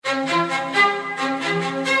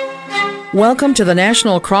Welcome to the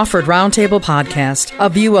National Crawford Roundtable Podcast, a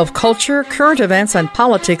view of culture, current events, and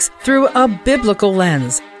politics through a biblical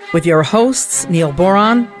lens, with your hosts Neil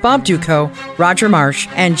Boron, Bob Duco, Roger Marsh,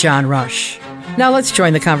 and John Rush. Now let's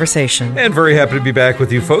join the conversation. And very happy to be back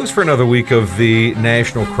with you folks for another week of the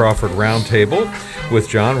National Crawford Roundtable with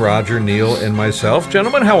John, Roger, Neil, and myself.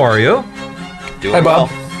 Gentlemen, how are you? Doing well.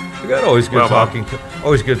 Good. Always good talking.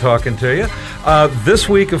 Always good talking to you. This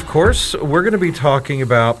week, of course, we're going to be talking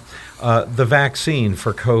about the vaccine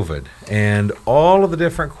for COVID and all of the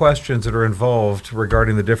different questions that are involved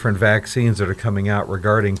regarding the different vaccines that are coming out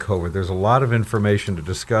regarding COVID. There's a lot of information to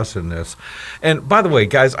discuss in this. And by the way,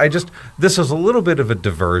 guys, this is a little bit of a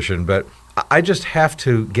diversion, but I just have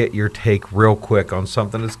to get your take real quick on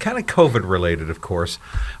something that's kind of COVID related, of course,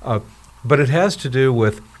 but it has to do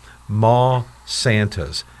with mall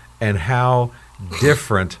Santas and how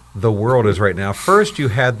different the world is right now. First, you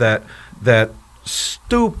had that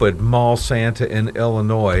stupid mall Santa in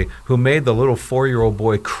Illinois who made the little 4-year-old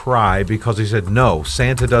boy cry because he said, no,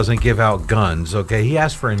 Santa doesn't give out guns. Okay, he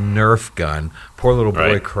asked for a Nerf gun. Poor little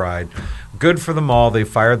boy cried. Good for the mall. They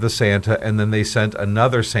fired the Santa, and then they sent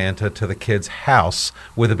another Santa to the kid's house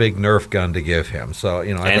with a big Nerf gun to give him. So,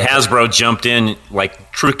 and Hasbro jumped in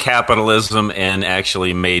like true capitalism and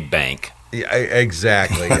actually made bank. Yeah,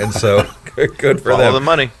 exactly. And so good for Follow them. the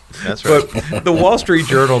money. That's right. But the Wall Street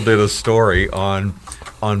Journal did a story on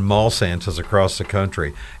mall Santas across the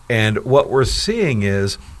country. And what we're seeing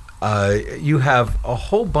is you have a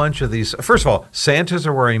whole bunch of these. First of all, Santas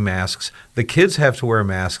are wearing masks. The kids have to wear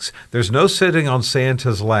masks. There's no sitting on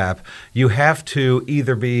Santa's lap. You have to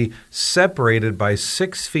either be separated by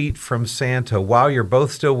 6 feet from Santa while you're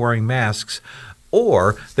both still wearing masks,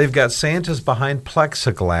 or they've got Santas behind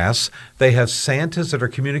plexiglass. They have Santas that are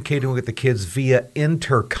communicating with the kids via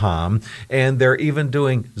intercom, and they're even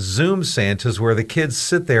doing Zoom Santas where the kids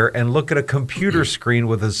sit there and look at a computer screen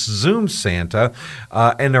with a Zoom Santa,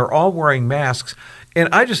 and they're all wearing masks. And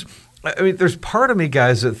there's part of me,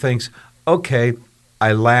 guys, that thinks, okay,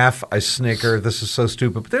 I laugh, I snicker, this is so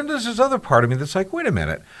stupid. But then there's this other part of me that's like, wait a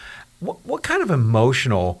minute, what kind of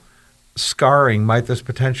emotional scarring might this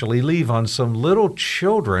potentially leave on some little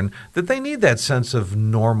children that they need that sense of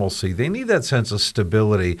normalcy? They need that sense of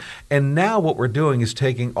stability. And now what we're doing is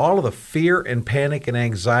taking all of the fear and panic and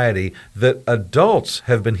anxiety that adults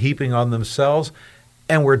have been heaping on themselves,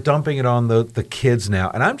 and we're dumping it on the kids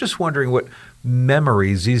now. And I'm just wondering what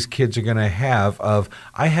memories these kids are going to have of,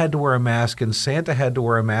 I had to wear a mask and Santa had to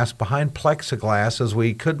wear a mask behind plexiglass as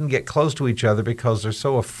we couldn't get close to each other because they're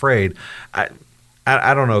so afraid.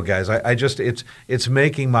 I don't know, guys. It's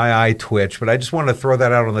making my eye twitch, but I just want to throw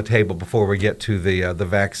that out on the table before we get to the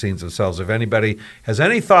vaccines themselves. If anybody has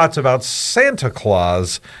any thoughts about Santa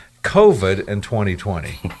Claus, COVID, and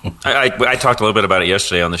 2020. I talked a little bit about it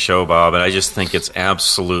yesterday on the show, Bob, and I just think it's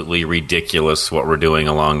absolutely ridiculous what we're doing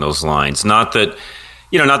along those lines. Not that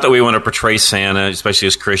we want to portray Santa, especially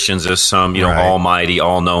as Christians, as some, almighty,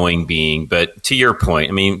 all-knowing being. But to your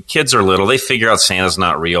point, kids are little. They figure out Santa's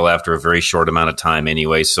not real after a very short amount of time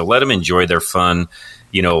anyway. So let them enjoy their fun,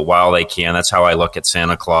 while they can. That's how I look at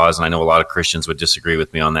Santa Claus. And I know a lot of Christians would disagree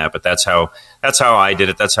with me on that, but that's how I did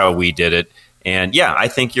it. That's how we did it. And yeah, I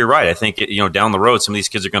think you're right. I think, down the road, some of these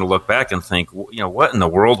kids are going to look back and think, what in the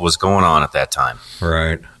world was going on at that time?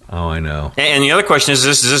 Right. Oh, I know. And the other question is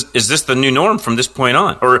this the new norm from this point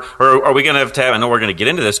on? Or are we going to have, I know we're going to get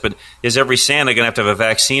into this, but is every Santa going to have a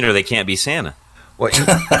vaccine or they can't be Santa? Well,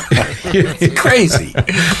 it's crazy.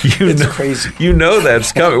 It's crazy. You know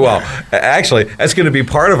that's coming. Well, actually, that's going to be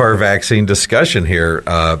part of our vaccine discussion here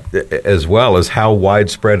as well, as how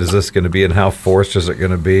widespread is this going to be and how forced is it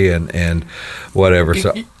going to be and whatever.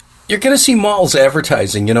 So. You're going to see malls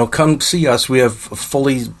advertising, come see us. We have a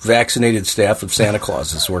fully vaccinated staff of Santa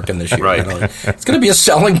Clauses working this year. Right. It's going to be a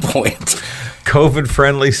selling point.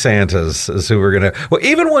 COVID-friendly Santas is who we're going to. Well,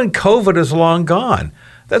 even when COVID is long gone,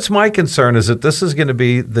 that's my concern, is that this is going to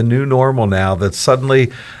be the new normal now, that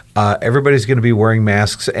suddenly everybody's going to be wearing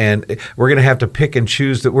masks, and we're going to have to pick and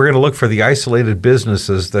choose. That we're going to look for the isolated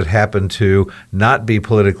businesses that happen to not be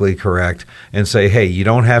politically correct and say, hey, you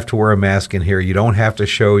don't have to wear a mask in here. You don't have to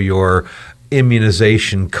show your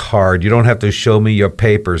immunization card. You don't have to show me your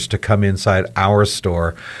papers to come inside our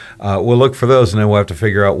store. We'll look for those, and then we'll have to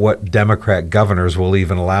figure out what Democrat governors will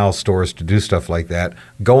even allow stores to do stuff like that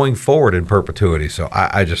going forward in perpetuity. So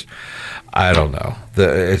I don't know.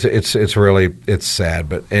 It's sad,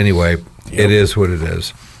 but anyway, It is what it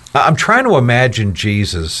is. I'm trying to imagine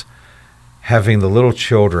Jesus having the little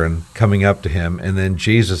children coming up to him, and then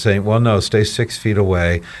Jesus saying, well, no, stay 6 feet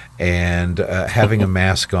away, and having a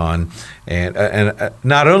mask on, and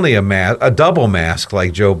not only a double mask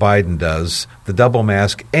like Joe Biden does, the double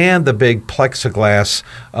mask and the big plexiglass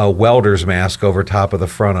welder's mask over top of the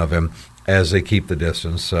front of him as they keep the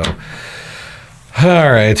distance. So,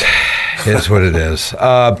 all right, it's what it is.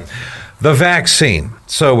 The vaccine.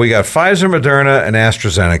 So we got Pfizer, Moderna, and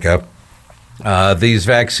AstraZeneca. These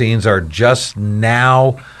vaccines are just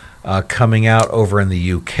now coming out over in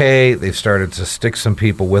the UK. They've started to stick some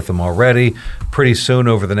people with them already. Pretty soon,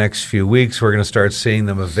 over the next few weeks, we're going to start seeing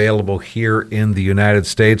them available here in the United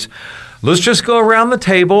States. Let's just go around the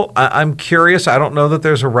table. I'm curious. I don't know that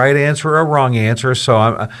there's a right answer or a wrong answer, so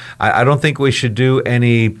I don't think we should do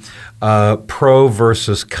any pro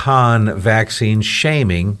versus con vaccine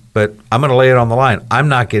shaming, but I'm going to lay it on the line. I'm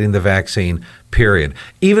not getting the vaccine, period.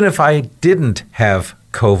 Even if I didn't have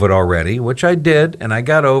COVID already, which I did, and I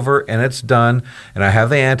got over, and it's done, and I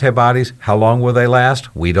have the antibodies. How long will they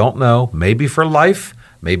last? We don't know. Maybe for life,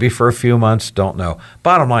 maybe for a few months, don't know.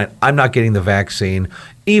 Bottom line, I'm not getting the vaccine.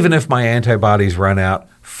 Even if my antibodies run out,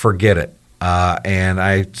 forget it. And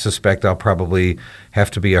I suspect I'll probably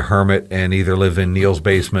have to be a hermit and either live in Neil's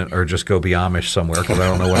basement or just go be Amish somewhere because I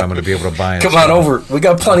don't know what I'm going to be able to buy. Come on over. We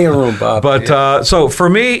got plenty of room, Bob. But so for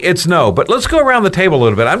me, it's no. But let's go around the table a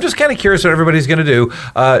little bit. I'm just kind of curious what everybody's going to do.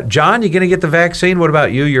 John, you going to get the vaccine? What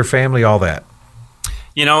about you, your family, all that?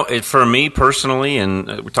 You know, for me personally,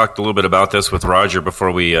 and we talked a little bit about this with Roger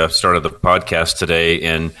before we started the podcast today,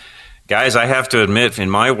 and guys, I have to admit, in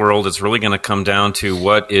my world, it's really going to come down to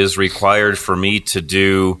what is required for me to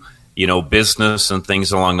do, business and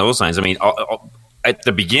things along those lines. I mean, at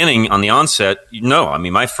the beginning, on the onset, no. I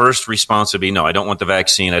mean, my first response would be, no, I don't want the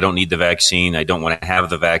vaccine. I don't need the vaccine. I don't want to have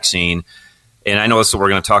the vaccine. And I know that's what we're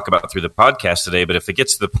going to talk about through the podcast today, but if it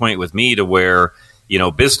gets to the point with me to where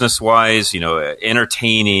business-wise,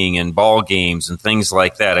 entertaining and ball games and things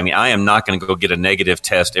like that. I mean, I am not going to go get a negative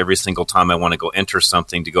test every single time I want to go enter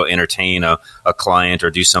something to go entertain a client or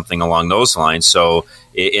do something along those lines. So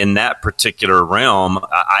in that particular realm,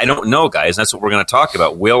 I don't know, guys. That's what we're going to talk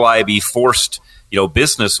about. Will I be forced,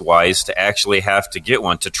 business-wise to actually have to get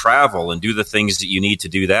one, to travel and do the things that you need to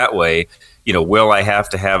do that way? Will I have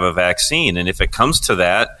to have a vaccine? And if it comes to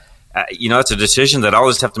that, it's a decision that I'll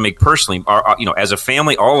just have to make personally. As a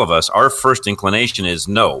family, all of us, our first inclination is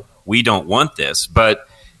no, we don't want this. But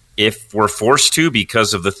if we're forced to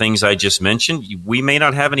because of the things I just mentioned, we may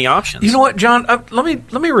not have any options. You know what, John? Let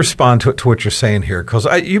me respond to what you're saying here, because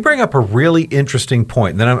you bring up a really interesting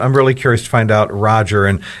point. And then I'm really curious to find out Roger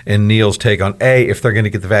and Neil's take on A, if they're going to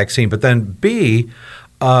get the vaccine, but then B,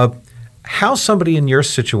 how somebody in your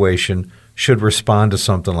situation should respond to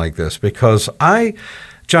something like this. Because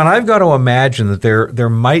John, I've got to imagine that there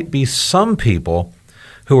might be some people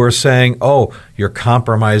who are saying, oh, you're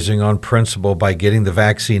compromising on principle by getting the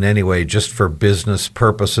vaccine anyway, just for business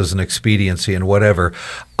purposes and expediency and whatever.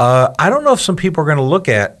 I don't know if some people are going to look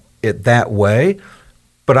at it that way,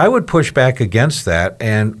 but I would push back against that.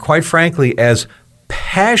 And quite frankly, as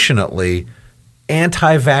passionately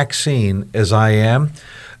anti-vaccine as I am,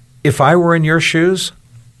 if I were in your shoes,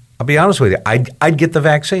 I'll be honest with you, I'd get the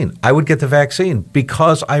vaccine. I would get the vaccine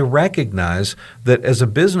because I recognize that as a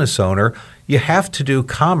business owner, you have to do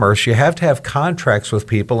commerce. You have to have contracts with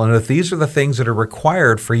people. And if these are the things that are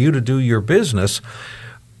required for you to do your business,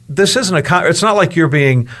 this isn't it's not like you're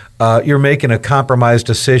making a compromised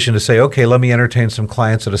decision to say, okay, let me entertain some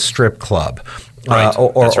clients at a strip club. Right.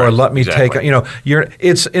 Or let me take,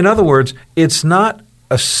 in other words, it's not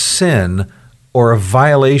a sin or a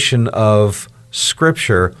violation of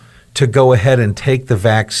Scripture to go ahead and take the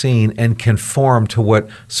vaccine and conform to what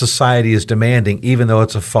society is demanding, even though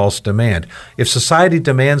it's a false demand. If society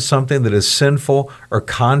demands something that is sinful or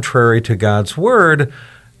contrary to God's word,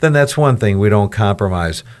 then that's one thing. We don't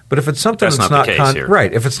compromise. But if it's something that's not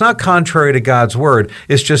right, if it's not contrary to God's word,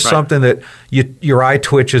 it's just something that your eye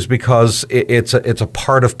twitches because it's a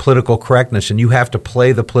part of political correctness, and you have to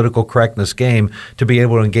play the political correctness game to be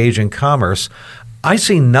able to engage in commerce. I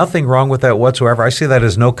see nothing wrong with that whatsoever. I see that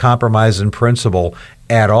as no compromise in principle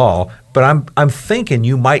at all. But I'm thinking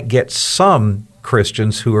you might get some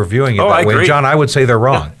Christians who are viewing it that way. John, I would say they're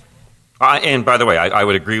wrong. Yeah. And by the way, I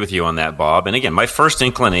would agree with you on that, Bob. And again, my first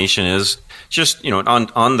inclination is just,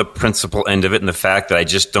 on the principle end of it, and the fact that I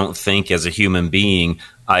just don't think as a human being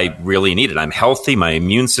I really need it. I'm healthy. My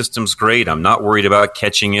immune system's great. I'm not worried about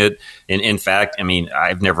catching it. And in fact, I mean,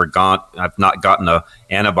 I've not gotten a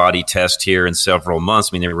antibody test here in several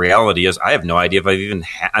months. I mean, the reality is I have no idea if I've even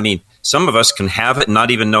some of us can have it and not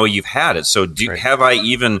even know you've had it. So have I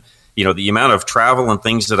even, the amount of travel and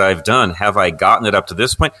things that I've done, have I gotten it up to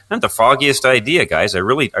this point? Not the foggiest idea, guys. I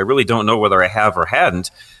really don't know whether I have or hadn't.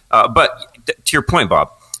 But to your point,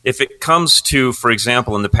 Bob, if it comes to, for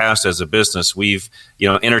example, in the past as a business, we've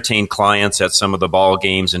entertained clients at some of the ball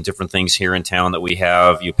games and different things here in town that we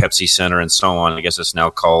have, Pepsi Center and so on. I guess it's now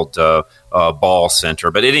called Ball Center.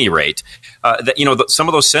 But at any rate, some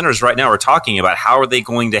of those centers right now are talking about how are they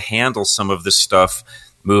going to handle some of this stuff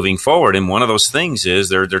moving forward. And one of those things is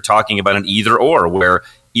they're talking about an either or, where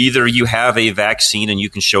either you have a vaccine and you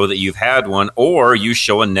can show that you've had one, or you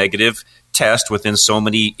show a negative test within so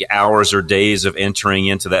many hours or days of entering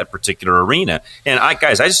into that particular arena. And I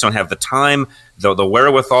just don't have the time, the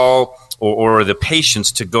wherewithal, or the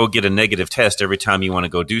patience to go get a negative test every time you want to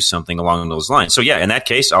go do something along those lines. So yeah, in that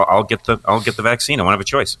case, I'll get the vaccine. I won't have a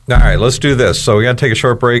choice. All right, let's do this. So we got to take a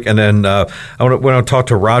short break, and then I want to talk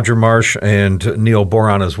to Roger Marsh and Neil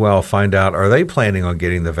Boron as well. Find out, are they planning on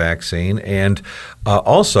getting the vaccine, and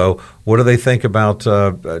also, what do they think about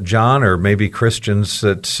John, or maybe Christians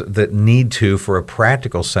that need to, for a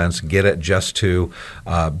practical sense, get it just to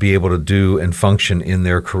be able to do and function in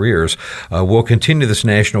their careers? We'll continue this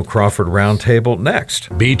National Crawford Roundtable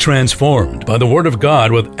next. Be transformed by the Word of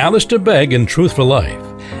God with Alistair Begg in Truth for Life.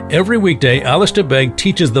 Every weekday, Alistair Begg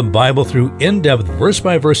teaches the Bible through in-depth,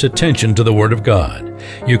 verse-by-verse attention to the Word of God.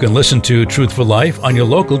 You can listen to Truth for Life on your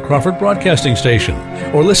local Crawford broadcasting station,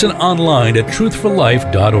 or listen online at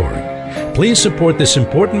truthforlife.org. Please support this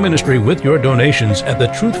important ministry with your donations at the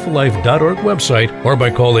truthforlife.org website, or by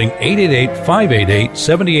calling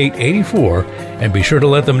 888-588-7884, and be sure to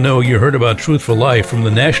let them know you heard about Truth for Life from the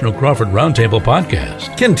National Crawford Roundtable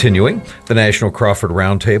podcast. Continuing the National Crawford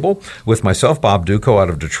Roundtable with myself, Bob Duco out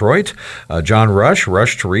of Detroit, John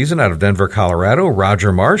Rush to Reason out of Denver, Colorado,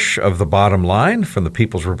 Roger Marsh of The Bottom Line from the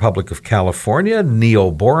People's Republic of California, Neil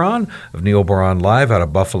Boron of Neil Boron Live out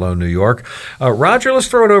of Buffalo, New York. Roger, let's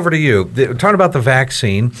throw it over to you. Talking about the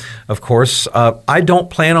vaccine, of course, I don't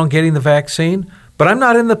plan on getting the vaccine, but I'm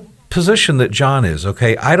not in the position that John is,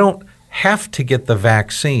 okay? I don't have to get the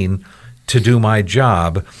vaccine to do my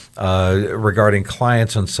job regarding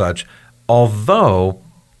clients and such, although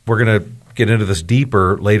we're going to get into this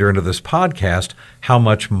deeper later into this podcast. How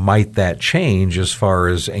much might that change as far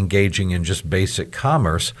as engaging in just basic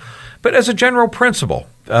commerce? But as a general principle,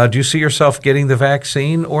 do you see yourself getting the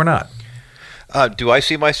vaccine or not? Do I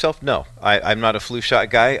see myself? No. I'm not a flu shot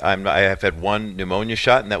guy. I have had one pneumonia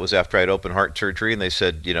shot, and that was after I had open heart surgery, and they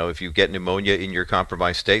said, if you get pneumonia in your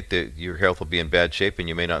compromised state, your health will be in bad shape and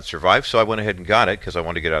you may not survive. So I went ahead and got it because I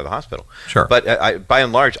wanted to get out of the hospital. Sure. But by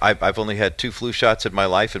and large, I've only had 2 flu shots in my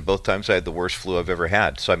life, and both times I had the worst flu I've ever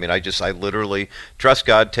had. So, I literally trust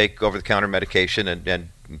God, take over-the-counter medication, and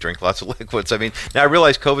drink lots of liquids. Now I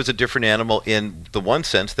realize COVID's a different animal in the one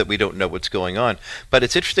sense that we don't know what's going on. But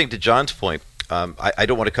it's interesting, to John's point, I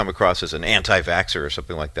don't want to come across as an anti-vaxxer or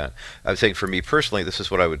something like that. I'm saying for me personally, this is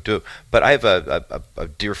what I would do. But I have a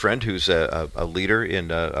dear friend who's a leader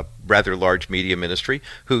in a rather large media ministry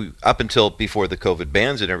who, up until before the COVID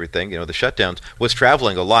bans and everything, the shutdowns, was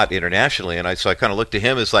traveling a lot internationally. And so I kind of looked to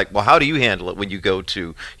him as like, well, how do you handle it when you go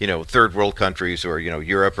to, third world countries or,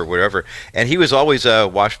 Europe or whatever? And he was always,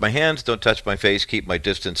 wash my hands, don't touch my face, keep my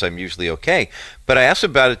distance, I'm usually okay. But I asked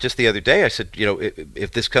him about it just the other day. I said,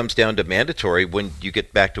 if this comes down to mandatory, when you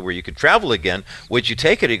get back to where you can travel again, would you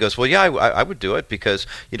take it? He goes, well, yeah, I would do it because,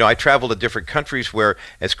 I travel to different countries where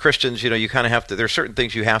as Christians, you kind of have to, there's certain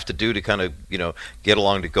things you have to do to kind of, get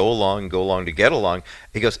along to go along and go along to get along.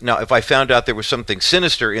 He goes, now, if I found out there was something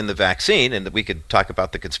sinister in the vaccine, and that we could talk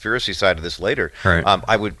about the conspiracy side of this later, right.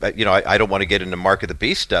 I would, I don't want to get into Mark of the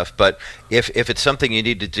Beast stuff, but if it's something you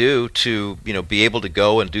need to do to, be able to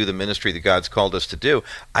go and do the ministry that God's called us to do,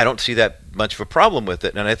 I don't see that much of a problem with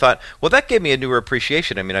it. And I thought, well, that gave me a newer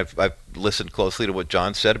appreciation. I've listened closely to what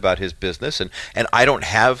John said about his business, and I don't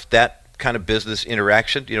have that kind of business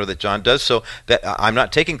interaction, that John does, so that I'm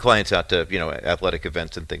not taking clients out to, athletic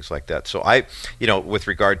events and things like that. So I, with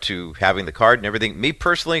regard to having the card and everything, me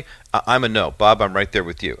personally, I'm a no. Bob, I'm right there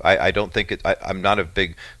with you. I don't think I'm not a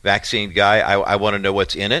big vaccine guy. I want to know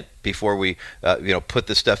what's in it before we, put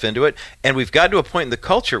the stuff into it. And we've gotten to a point in the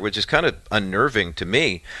culture which is kind of unnerving to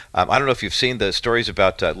me. I don't know if you've seen the stories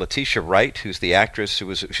about Letitia Wright, who's the actress she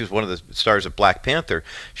was one of the stars of Black Panther.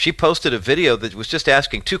 She posted a video that was just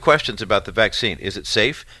asking 2 questions about the vaccine. Is it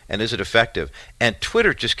safe and is it effective? And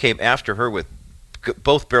Twitter just came after her with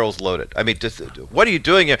both barrels loaded. What are you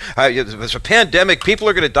doing here? There's a pandemic. People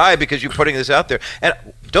are going to die because you're putting this out there. And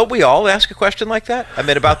don't we all ask a question like that? I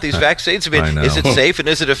mean, about these vaccines? I mean, is it safe and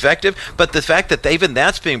is it effective? But the fact that even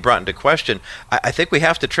that's being brought into question, I think we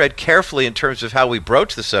have to tread carefully in terms of how we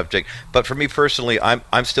broach the subject. But for me personally,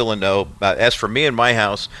 I'm still a no. As for me and my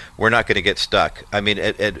house, we're not going to get stuck. I mean,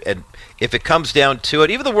 and if it comes down to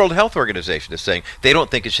it, even the World Health Organization is saying they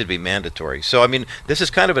don't think it should be mandatory. So, I mean, this is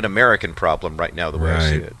kind of an American problem right now, the way I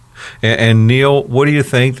see it. And Neil, what do you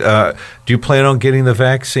think? Do you plan on getting the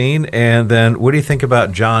vaccine? And then what do you think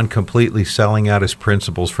about John completely selling out his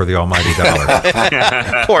principles for the almighty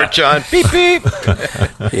dollar? Poor John. Beep, beep.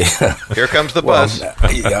 Yeah. Here comes the bus.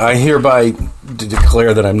 I hereby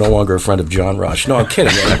declare that I'm no longer a friend of John Rush. No, I'm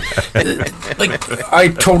kidding. I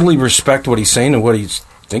totally respect what he's saying and what he's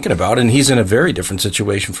thinking about, and he's in a very different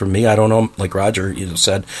situation from me. I don't own, like Roger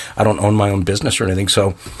said, I don't own my own business or anything,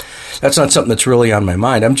 so that's not something that's really on my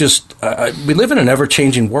mind. I'm just, we live in an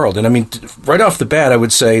ever-changing world, and I mean, right off the bat, I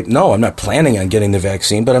would say, no, I'm not planning on getting the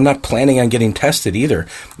vaccine, but I'm not planning on getting tested either.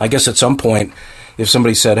 I guess at some point, if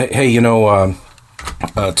somebody said, hey,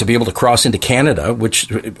 to be able to cross into Canada,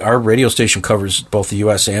 which our radio station covers both the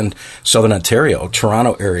U.S. and Southern Ontario,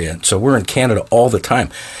 Toronto area. So we're in Canada all the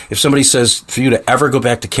time. If somebody says for you to ever go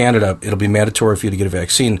back to Canada, it'll be mandatory for you to get a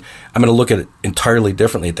vaccine, I'm going to look at it entirely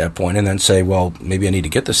differently at that point and then say, well, maybe I need to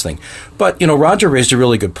get this thing. But, Roger raised a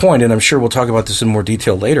really good point, and I'm sure we'll talk about this in more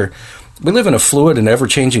detail later. We live in a fluid and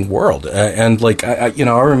ever-changing world. And like, I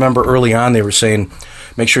remember early on they were saying,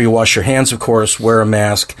 make sure you wash your hands, of course, wear a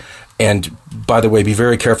mask. And by the way, be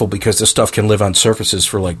very careful because this stuff can live on surfaces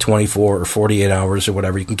for like 24 or 48 hours or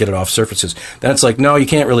whatever. You can get it off surfaces. Then it's like, no, you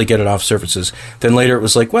can't really get it off surfaces. Then later it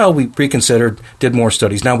was like, well, we reconsidered, did more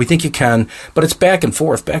studies. Now we think you can, but it's back and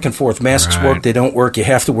forth. Masks work, they don't work. You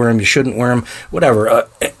have to wear them, you shouldn't wear them, whatever.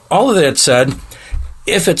 All of that said,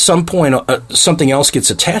 if at some point something else gets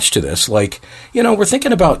attached to this, like, we're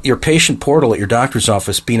thinking about your patient portal at your doctor's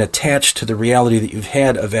office being attached to the reality that you've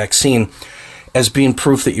had a vaccine as being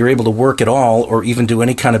proof that you're able to work at all or even do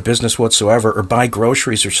any kind of business whatsoever or buy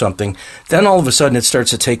groceries or something, then all of a sudden it starts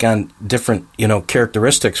to take on different,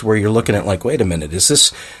 characteristics where you're looking at like, wait a minute,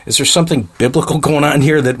 is there something biblical going on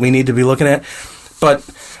here that we need to be looking at? But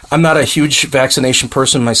I'm not a huge vaccination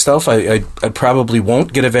person myself. I probably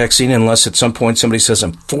won't get a vaccine unless at some point somebody says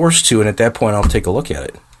I'm forced to, and at that point I'll take a look at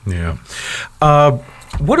it. Yeah.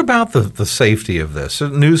 What about the safety of this? A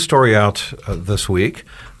news story out this week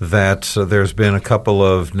that there's been a couple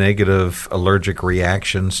of negative allergic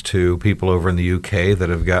reactions to people over in the UK that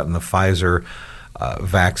have gotten the Pfizer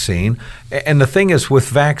vaccine. And the thing is, with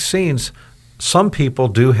vaccines, some people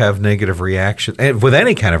do have negative reactions. And with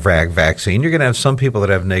any kind of vaccine, you're going to have some people that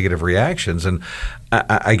have negative reactions. And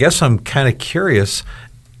I guess I'm kind of curious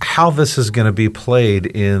how this is going to be played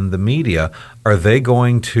in the media. Are they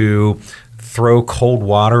going to throw cold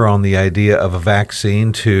water on the idea of a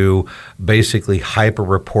vaccine to basically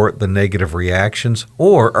hyper-report the negative reactions?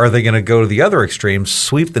 Or are they going to go to the other extreme,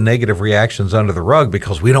 sweep the negative reactions under the rug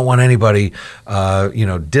because we don't want anybody,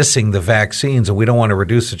 dissing the vaccines and we don't want to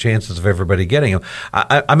reduce the chances of everybody getting them?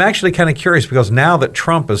 I'm actually kind of curious because now that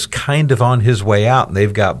Trump is kind of on his way out and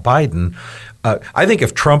they've got Biden, I think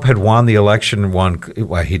if Trump had won the election,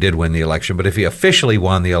 he did win the election, but if he officially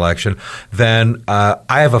won the election, then I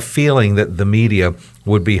have a feeling that the media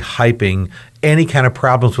would be hyping any kind of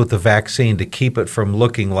problems with the vaccine to keep it from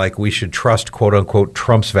looking like we should trust, quote unquote,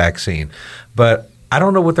 Trump's vaccine. But I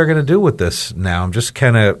don't know what they're going to do with this now. I'm just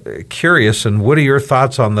kind of curious. And what are your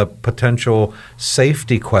thoughts on the potential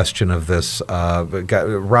safety question of this?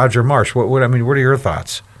 Roger Marsh, what are your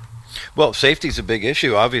thoughts? Well, safety is a big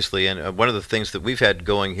issue, obviously, and one of the things that we've had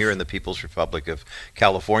going here in the People's Republic of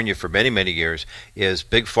California for many, many years is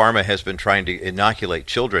Big Pharma has been trying to inoculate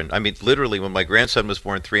children. I mean, literally, when my grandson was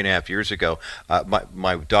born 3.5 years ago,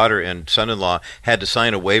 my daughter and son-in-law had to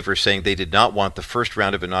sign a waiver saying they did not want the first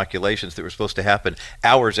round of inoculations that were supposed to happen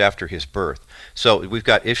hours after his birth. So we've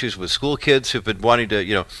got issues with school kids who've been wanting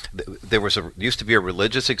to, there used to be a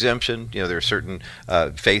religious exemption. There are certain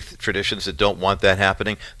faith traditions that don't want that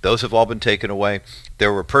happening. Those have all been taken away.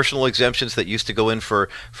 There were personal exemptions that used to go in for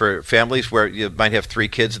families where you might have 3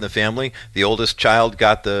 kids in the family. The oldest child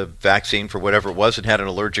got the vaccine for whatever it was and had an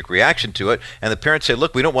allergic reaction to it. And the parents say,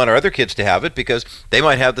 look, we don't want our other kids to have it because they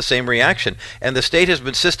might have the same reaction. And the state has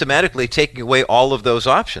been systematically taking away all of those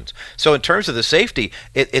options. So in terms of the safety,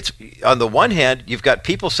 it's on the one hand, you've got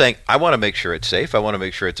people saying, I want to make sure it's safe. I want to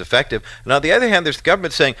make sure it's effective. And on the other hand, there's the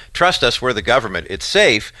government saying, trust us, we're the government. It's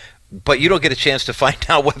safe. but you don't get a chance to find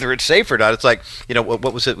out whether it's safe or not. It's like,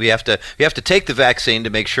 what was it? We have to take the vaccine to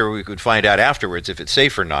make sure we could find out afterwards if it's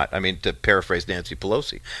safe or not. I mean, to paraphrase Nancy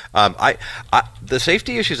Pelosi. The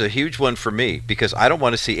safety issue is a huge one for me because I don't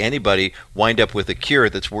want to see anybody wind up with a cure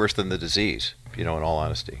that's worse than the disease, in all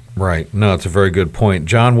honesty. Right. No, it's a very good point.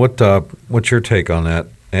 John, what's your take on that?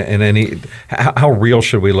 And how real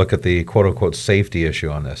should we look at the quote-unquote safety issue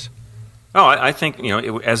on this? Oh, I think,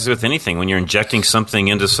 as with anything, when you're injecting something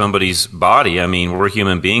into somebody's body, I mean, we're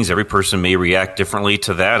human beings. Every person may react differently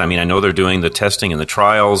to that. I mean, I know they're doing the testing and the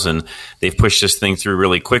trials, and they've pushed this thing through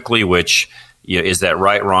really quickly, which, is that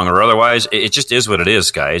right, wrong, or otherwise? It just is what it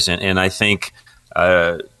is, guys. And I think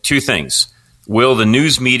two things. Will the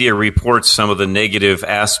news media report some of the negative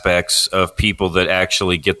aspects of people that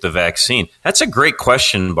actually get the vaccine? That's a great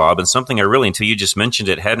question, Bob, and something I really, until you just mentioned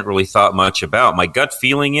it, hadn't really thought much about. My gut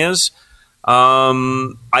feeling is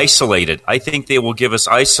isolated. I think they will give us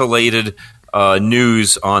isolated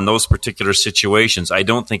news on those particular situations. I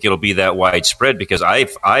don't think it'll be that widespread because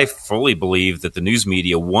I fully believe that the news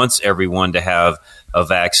media wants everyone to have a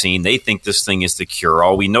vaccine. They think this thing is the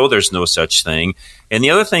cure-all. We know there's no such thing. And the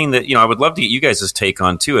other thing that I would love to get you guys' take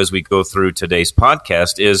on too as we go through today's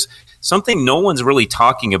podcast is something no one's really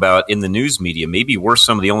talking about in the news media. Maybe we're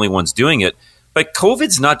some of the only ones doing it. But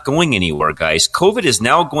COVID's not going anywhere, guys. COVID is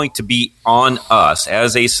now going to be on us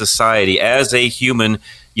as a society, as a human,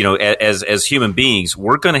 as human beings.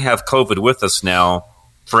 We're going to have COVID with us now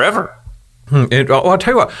forever. And I'll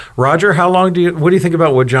tell you what, Roger, what do you think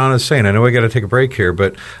about what John is saying? I know we got to take a break here,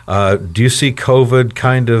 but do you see COVID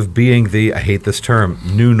kind of being I hate this term,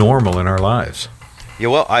 new normal in our lives? Yeah,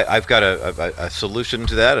 well, I've got a solution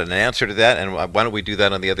to that, an answer to that, and why don't we do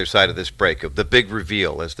that on the other side of this break? The big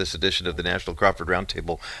reveal as this edition of the National Crawford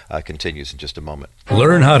Roundtable continues in just a moment.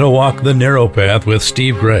 Learn how to walk the narrow path with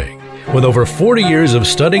Steve Gregg. With over 40 years of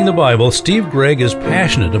studying the Bible, Steve Gregg is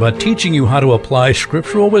passionate about teaching you how to apply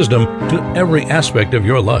scriptural wisdom to every aspect of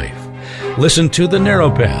your life. Listen to The Narrow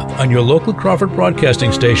Path on your local Crawford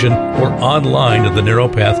broadcasting station or online at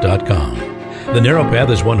thenarrowpath.com. The Narrow Path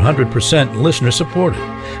is 100% listener supported.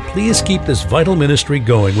 Please keep this vital ministry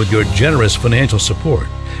going with your generous financial support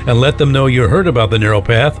and let them know you heard about The Narrow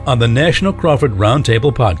Path on the National Crawford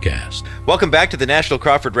Roundtable podcast. Welcome back to the National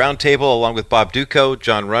Crawford Roundtable along with Bob Duco,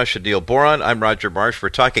 John Rush, and Neil Boron. I'm Roger Marsh. We're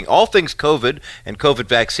talking all things COVID and COVID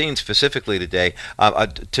vaccines specifically today.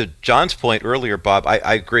 To John's point earlier, Bob, I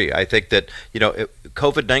agree. I think that,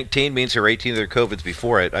 COVID-19 means there are 18 other COVIDs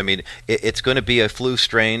before it. I mean, it's going to be a flu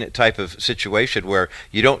strain type of situation where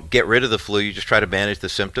you don't get rid of the flu, you just try to manage the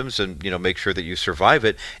symptoms and, make sure that you survive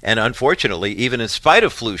it. And unfortunately, even in spite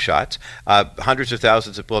of flu shots, tens of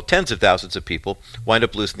thousands of people wind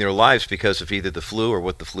up losing their lives because of either the flu or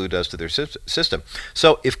what the flu does to their system.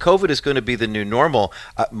 So if COVID is going to be the new normal,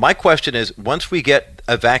 my question is, once we get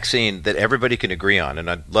a vaccine that everybody can agree on, and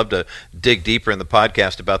I'd love to dig deeper in the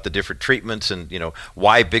podcast about the different treatments and,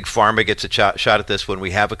 why Big Pharma gets a shot at this when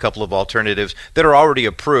we have a couple of alternatives that are already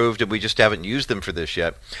approved and we just haven't used them for this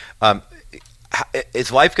yet.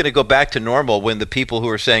 Is life going to go back to normal when the people who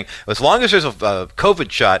are saying, as long as there's a COVID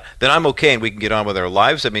shot, then I'm okay and we can get on with our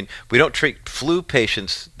lives? I mean, we don't treat flu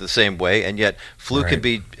patients the same way, and yet flu can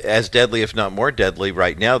be as deadly, if not more deadly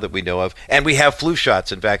right now that we know of. And we have flu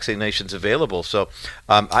shots and vaccinations available. So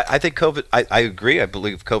I think COVID, I agree. I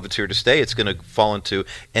believe COVID's here to stay. It's going to fall into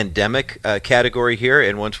endemic category here.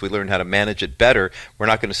 And once we learn how to manage it better, we're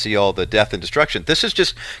not going to see all the death and destruction. This is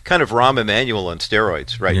just kind of Rahm Emanuel on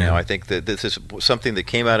steroids right now. I think that this is something that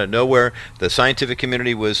came out of nowhere. The scientific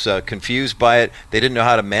community was confused by it. They didn't know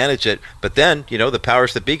how to manage it. But then, the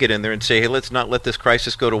powers that be get in there and say, hey, let's not let this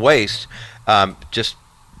crisis go to waste.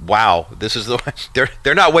 Wow, this is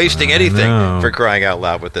they're not wasting anything, for crying out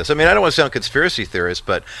loud with this. I mean, I don't want to sound conspiracy theorist,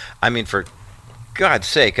 but I mean, for God's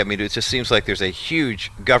sake, I mean, it just seems like there's a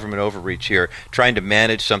huge government overreach here trying to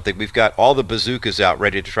manage something. We've got all the bazookas out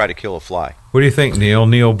ready to try to kill a fly. What do you think, Neil?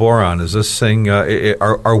 Neil Boron, is this thing,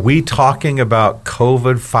 are we talking about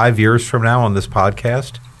COVID 5 years from now on this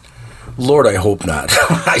podcast? Lord, I hope not.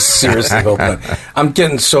 I seriously hope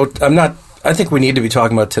not. I think we need to be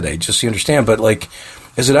talking about today, just so you understand, but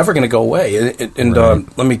is it ever going to go away? And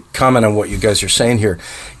let me comment on what you guys are saying here.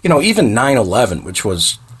 Even 9/11, which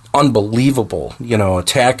was unbelievable,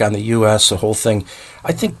 attack on the U.S., the whole thing,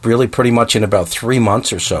 I think really pretty much in about 3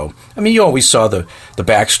 months or so. I mean, you always saw the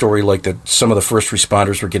backstory, like that some of the first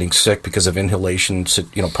responders were getting sick because of inhalation,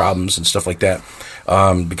 problems and stuff like that,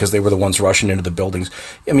 because they were the ones rushing into the buildings.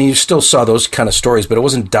 I mean, you still saw those kind of stories, but it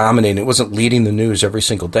wasn't dominating. It wasn't leading the news every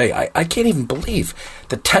single day. I can't even believe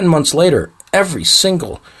that 10 months later, every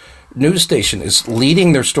single news station is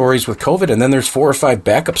leading their stories with COVID, and then there's 4 or 5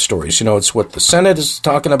 backup stories. You know, it's what the Senate is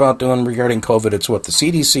talking about doing regarding COVID. It's what the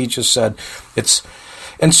CDC just said. It's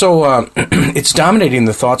dominating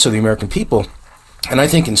the thoughts of the American people, and I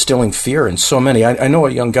think instilling fear in so many. I know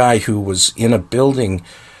a young guy who was in a building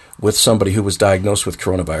with somebody who was diagnosed with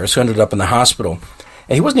coronavirus, who ended up in the hospital,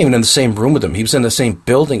 and he wasn't even in the same room with him. He was in the same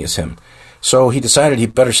building as him. So he decided he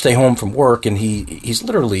better stay home from work, and he's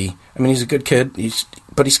literally, I mean, he's a good kid,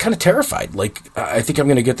 but he's kind of terrified. Like, I think I'm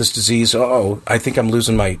going to get this disease. Oh, I think I'm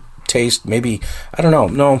losing my taste. Maybe, I don't know.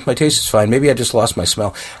 No, my taste is fine. Maybe I just lost my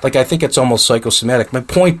smell. Like, I think it's almost psychosomatic. My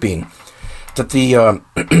point being that the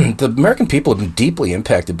American people have been deeply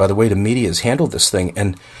impacted by the way the media has handled this thing.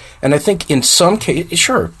 And I think in some cases,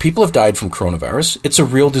 sure, people have died from coronavirus. It's a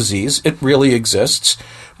real disease. It really exists.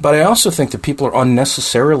 But I also think that people are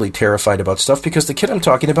unnecessarily terrified about stuff because the kid I'm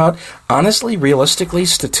talking about, honestly, realistically,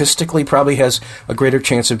 statistically, probably has a greater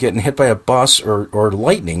chance of getting hit by a bus or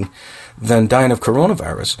lightning than dying of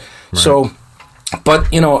coronavirus. Right. So,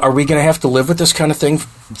 but, you know, are we going to have to live with this kind of thing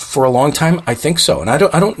for a long time? I think so. And I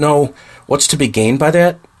don't know what's to be gained by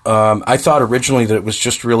that. I thought originally that it was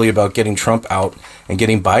just really about getting Trump out and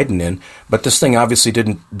getting Biden in, but this thing obviously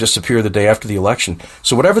didn't disappear the day after the election.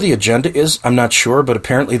 So whatever the agenda is, I'm not sure, but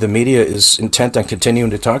apparently the media is intent on continuing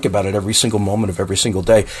to talk about it every single moment of every single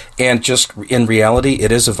day. And just in reality,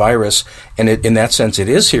 it is a virus, and in that sense, it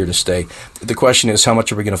is here to stay. The question is, how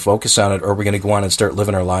much are we going to focus on it, or are we going to go on and start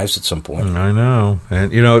living our lives at some point? I know.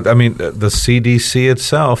 And, you know, I mean, the CDC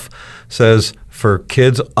itself says for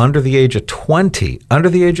kids under the age of 20,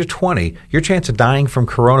 your chance of dying from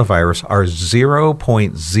coronavirus are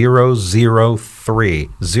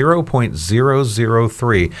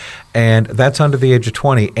 0.003, and that's under the age of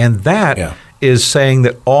 20. And that is saying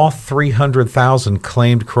that all 300,000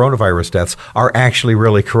 claimed coronavirus deaths are actually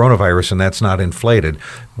really coronavirus, and that's not inflated.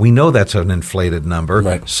 We know that's an inflated number.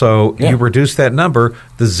 Right. So you reduce that number,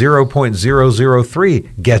 the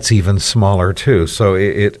 0.003 gets even smaller too. So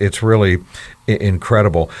it's really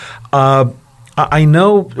incredible. I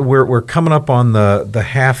know we're coming up on the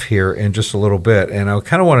half here in just a little bit, and I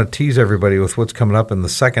kind of want to tease everybody with what's coming up in the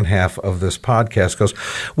second half of this podcast, because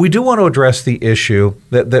we do want to address the issue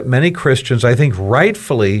that many Christians, I think,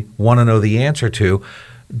 rightfully want to know the answer to.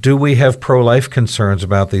 Do we have pro-life concerns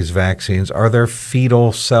about these vaccines? Are there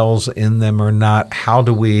fetal cells in them or not? How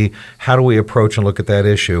do we approach and look at that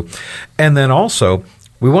issue? And then also,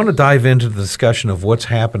 we want to dive into the discussion of what's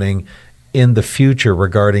happening in the future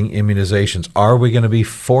regarding immunizations. Are we going to be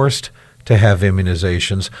forced to have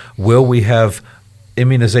immunizations? Will we have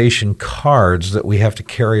immunization cards that we have to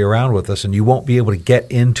carry around with us, and you won't be able to get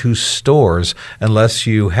into stores unless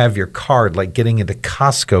you have your card, like getting into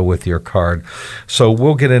Costco with your card? So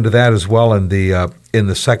we'll get into that as well in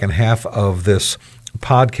the second half of this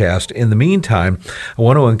podcast. In the meantime, I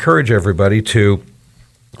want to encourage everybody to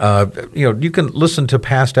you can listen to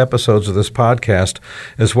past episodes of this podcast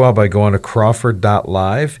as well by going to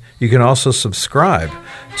Crawford.live. You can also subscribe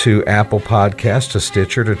to Apple Podcasts, to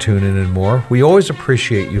Stitcher, to TuneIn, and more. We always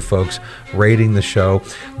appreciate you folks rating the show.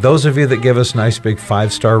 Those of you that give us nice big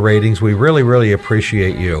 5-star ratings, we really, really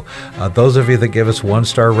appreciate you. Those of you that give us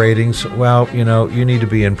 1-star ratings, well, you know, you need to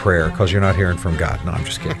be in prayer because you're not hearing from God. No, I'm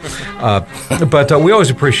just kidding. But we always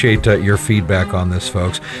appreciate your feedback on this,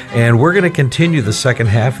 folks. And we're going to continue the second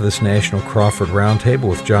half of this National Crawford Roundtable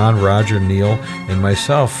with John, Roger, Neil, and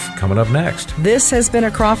myself coming up next. This has been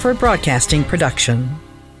a Crawford Broadcasting production.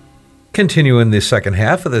 Continuing the second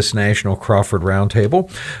half of this National Crawford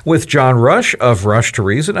Roundtable with John Rush of Rush to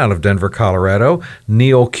Reason out of Denver, Colorado,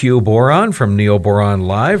 Neil Q. Boron from Neil Boron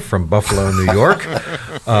Live from Buffalo, New York.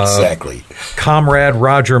 Exactly. Comrade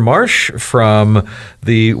Roger Marsh from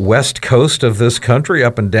the west coast of this country,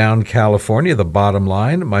 up and down California, the bottom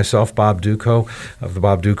line. Myself, Bob Duco of the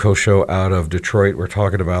Bob Duco Show out of Detroit. We're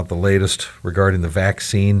talking about the latest regarding the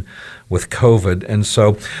vaccine with COVID. And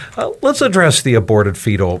so let's address the aborted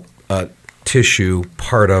fetal tissue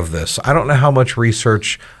part of this. I don't know how much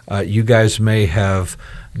research you guys may have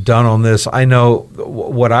done on this. I know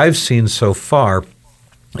what I've seen so far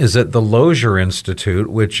is that the Lozier Institute,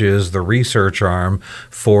 which is the research arm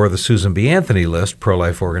for the Susan B. Anthony List,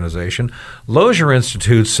 pro-life organization, Lozier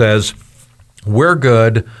Institute says we're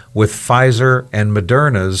good with Pfizer and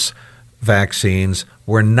Moderna's vaccines.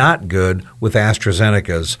 We're not good with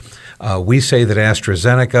AstraZeneca's. We say that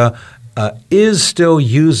AstraZeneca is still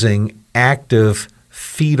using active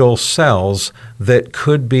fetal cells that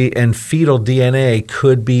could be, and fetal DNA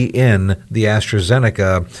could be in the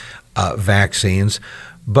AstraZeneca vaccines.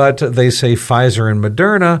 But they say Pfizer and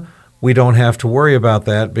Moderna, we don't have to worry about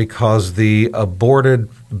that because the aborted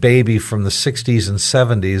baby from the 60s and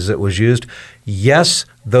 70s that was used, yes,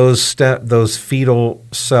 those fetal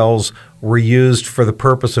cells were used for the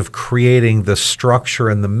purpose of creating the structure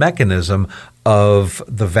and the mechanism of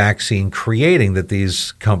the vaccine creating that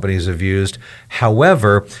these companies have used.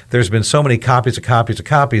 However, there's been so many copies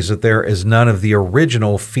that there is none of the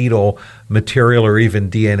original fetal material or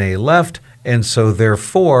even DNA left. And so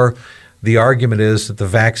therefore, the argument is that the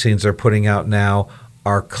vaccines they're putting out now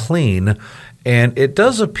are clean. And it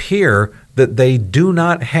does appear that they do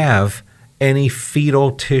not have any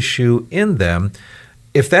fetal tissue in them.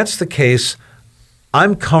 If that's the case,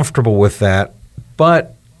 I'm comfortable with that,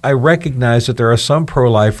 but I recognize that there are some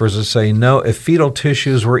pro-lifers that say, no, if fetal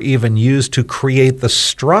tissues were even used to create the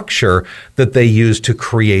structure that they use to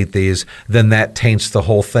create these, then that taints the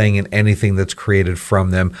whole thing and anything that's created from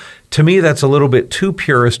them. To me, that's a little bit too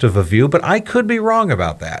purist of a view, but I could be wrong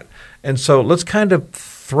about that. And so let's kind of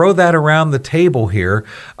throw that around the table here.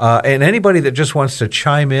 And anybody that just wants to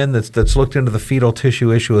chime in that's looked into the fetal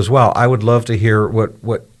tissue issue as well, I would love to hear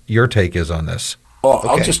what your take is on this. Well, okay.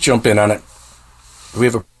 I'll just jump in on it. Do we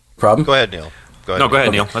have a problem? Go ahead, Neil. Go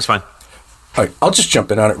ahead, Neil. That's fine. All right, I'll just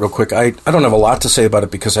jump in on it real quick. I don't have a lot to say about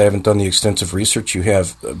it because I haven't done the extensive research you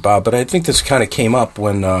have, Bob, but I think this kind of came up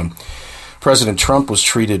when President Trump was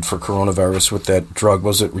treated for coronavirus with that drug.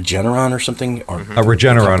 Was it Regeneron or something? Or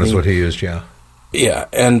Regeneron is what he used, yeah. Yeah,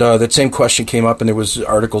 and that same question came up, and there was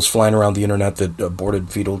articles flying around the internet that aborted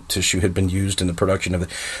fetal tissue had been used in the production of it.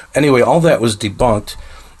 Anyway, all that was debunked.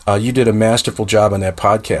 You did a masterful job on that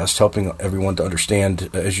podcast, helping everyone to understand,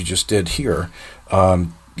 as you just did here,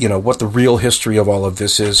 what the real history of all of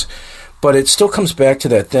this is. But it still comes back to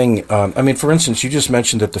that thing. For instance, you just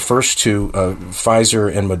mentioned that the first two,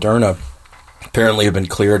 Pfizer and Moderna, apparently have been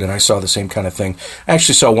cleared, and I saw the same kind of thing. I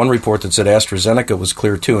actually saw one report that said AstraZeneca was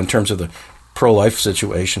cleared too in terms of the pro-life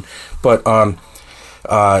situation. But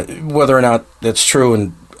whether or not that's true,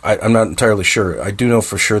 and I'm not entirely sure. I do know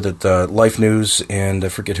for sure that Life News and I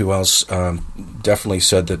forget who else definitely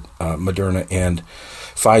said that Moderna and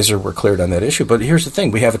Pfizer were cleared on that issue. But here's the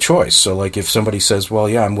thing. We have a choice. So like if somebody says, well,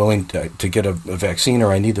 yeah, I'm willing to get a vaccine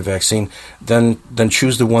or I need the vaccine, then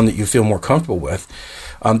choose the one that you feel more comfortable with.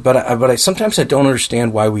 But I sometimes I don't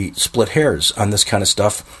understand why we split hairs on this kind of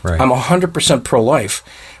stuff. Right. I'm 100% pro-life.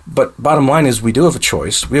 But bottom line is we do have a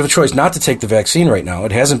choice. We have a choice not to take the vaccine right now.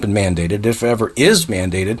 It hasn't been mandated. If it ever is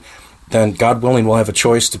mandated, then God willing, we'll have a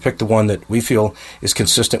choice to pick the one that we feel is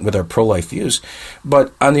consistent with our pro-life views.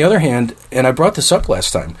 But on the other hand, and I brought this up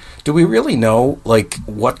last time, do we really know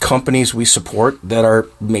what companies we support that are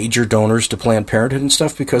major donors to Planned Parenthood and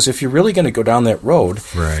stuff? Because if you're really going to go down that road,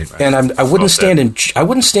 right. And I wouldn't stand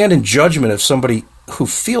in judgment of somebody who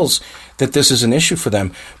feels that this is an issue for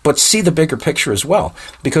them, but see the bigger picture as well.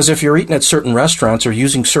 Because if you're eating at certain restaurants or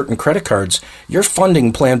using certain credit cards, you're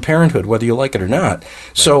funding Planned Parenthood, whether you like it or not. Right.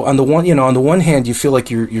 So on the one hand, you feel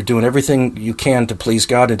like you're doing everything you can to please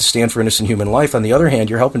God and to stand for innocent human life. On the other hand,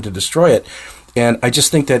 you're helping to destroy it. And I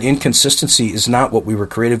just think that inconsistency is not what we were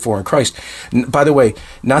created for in Christ. By the way,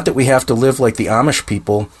 not that we have to live like the Amish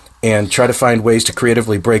people and try to find ways to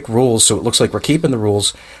creatively break rules so it looks like we're keeping the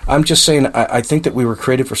rules. I'm just saying I think that we were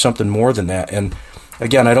created for something more than that. And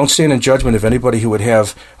again, I don't stand in judgment of anybody who would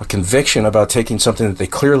have a conviction about taking something that they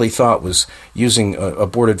clearly thought was using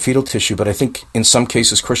aborted fetal tissue, but I think in some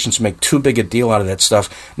cases Christians make too big a deal out of that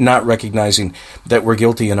stuff, not recognizing that we're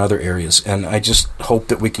guilty in other areas. And I just hope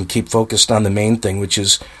that we can keep focused on the main thing, which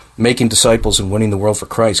is making disciples and winning the world for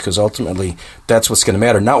Christ, because ultimately that's what's going to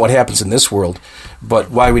matter. Not what happens in this world,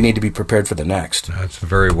 but why we need to be prepared for the next. That's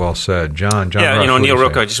very well said. John. Yeah, Rush, Neil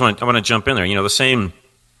Roca, I want to jump in there. The same,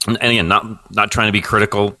 and again, not trying to be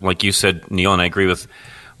critical, like you said, Neil, and I agree with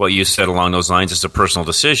what you said along those lines. It's a personal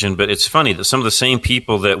decision, but it's funny that some of the same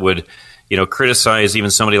people that would criticize even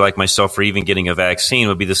somebody like myself for even getting a vaccine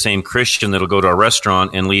would be the same Christian that'll go to a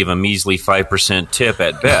restaurant and leave a measly 5% tip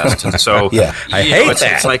at best. And so, yeah, I hate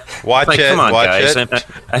that. It's like, watch it. Come on, guys.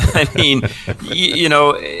 I mean,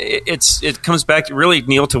 it comes back really,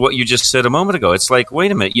 Neil, to what you just said a moment ago. It's like,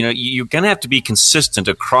 wait a minute, you're going to have to be consistent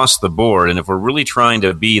across the board. And if we're really trying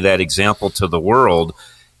to be that example to the world,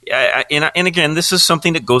 and again, this is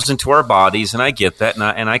something that goes into our bodies, and I get that,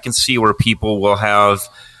 and I can see where people will have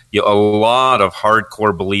a lot of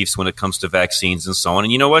hardcore beliefs when it comes to vaccines and so on.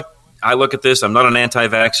 And you know what? I look at this. I'm not an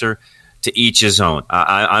anti-vaxxer. To each his own.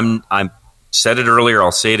 I'm said it earlier.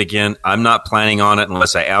 I'll say it again. I'm not planning on it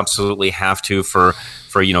unless I absolutely have to for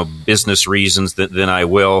business reasons. Then I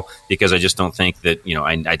will, because I just don't think that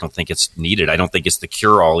I don't think it's needed. I don't think it's the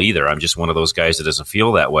cure-all either. I'm just one of those guys that doesn't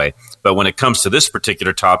feel that way. But when it comes to this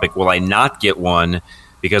particular topic, will I not get one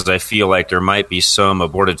because I feel like there might be some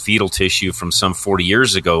aborted fetal tissue from some 40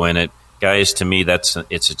 years ago in it. Guys, to me,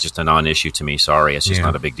 it's just a non-issue to me. Sorry, it's just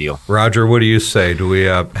not a big deal. Roger, what do you say? Do we?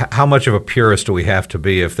 How much of a purist do we have to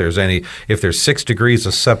be if there's 6 degrees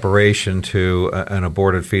of separation to an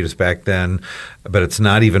aborted fetus back then, but it's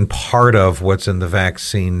not even part of what's in the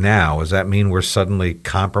vaccine now? Does that mean we're suddenly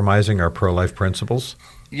compromising our pro-life principles?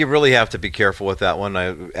 You really have to be careful with that one.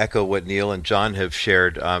 I echo what Neil and John have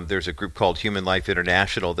shared. There's a group called Human Life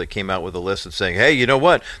International that came out with a list and saying, hey, you know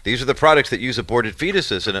what? These are the products that use aborted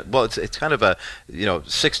fetuses. And it's kind of a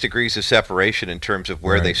 6 degrees of separation in terms of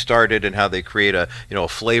where they started and how they create a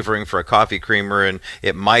flavoring for a coffee creamer. And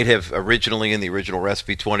it might have originally in the original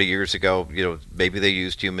recipe 20 years ago, maybe they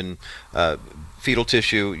used human fetal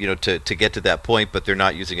tissue, to get to that point, but they're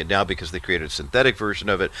not using it now because they created a synthetic version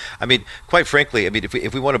of it. I mean, quite frankly,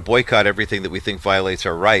 if we want to boycott everything that we think violates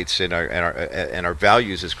our rights and our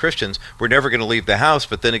values as Christians, we're never going to leave the house.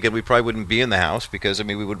 But then again, we probably wouldn't be in the house because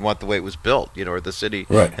we wouldn't want the way it was built, or the city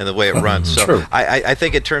and the way it runs. So I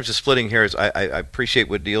think in terms of splitting hairs, I appreciate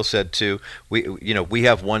what Neil said too. We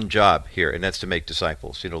have one job here, and that's to make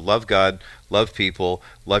disciples. Love God, love people,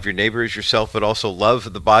 love your neighbor as yourself, but also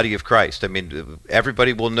love the body of Christ. I mean,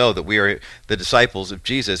 everybody will know that we are the disciples of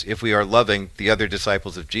Jesus if we are loving the other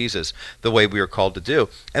disciples of Jesus the way we are called to do.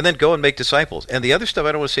 And then go and make disciples. And the other stuff,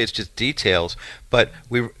 I don't want to say it's just details, but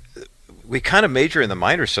we kind of major in the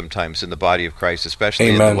minor sometimes in the body of Christ, especially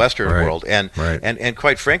in the Western world. And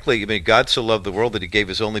quite frankly, God so loved the world that he gave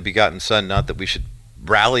his only begotten Son, not that we should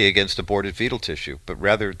rally against aborted fetal tissue, but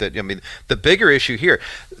rather that, the bigger issue here,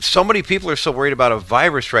 so many people are so worried about a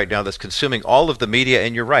virus right now that's consuming all of the media,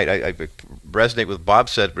 and you're right, I resonate with Bob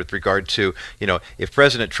said with regard to, if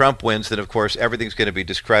President Trump wins, then of course everything's going to be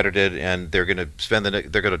discredited and they're going to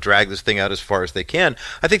drag this thing out as far as they can.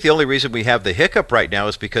 I think the only reason we have the hiccup right now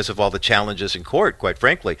is because of all the challenges in court, quite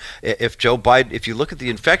frankly. If Joe Biden, if you look at the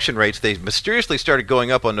infection rates, they mysteriously started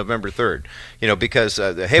going up on November 3rd, because,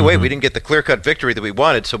 hey, wait, we didn't get the clear-cut victory that we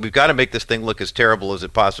wanted, so we've got to make this thing look as terrible as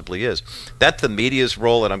it possibly is. That's the media's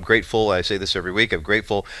role, and I'm grateful, I say this every week, I'm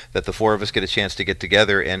grateful that the four of us get a chance to get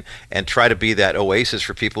together and try to be that oasis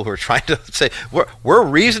for people who are trying to say, we're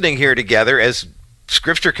reasoning here together as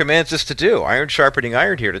Scripture commands us to do, iron sharpening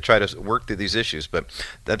iron here to try to work through these issues. But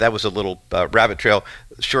that was a little rabbit trail.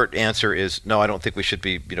 Short answer is no, I don't think we should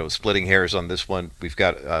be splitting hairs on this one. We've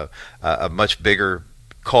got a much bigger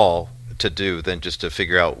call to do than just to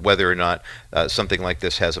figure out whether or not something like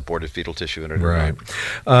this has aborted fetal tissue in it or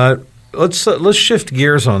not. Let's shift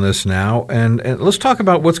gears on this now, and let's talk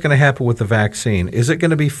about what's going to happen with the vaccine. Is it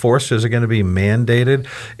going to be forced? Is it going to be mandated?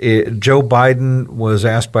 Joe Biden was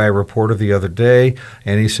asked by a reporter the other day,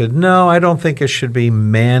 and he said, no, I don't think it should be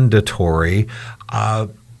mandatory.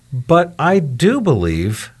 But I do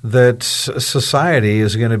believe that society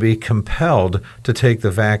is going to be compelled to take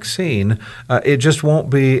the vaccine. It just won't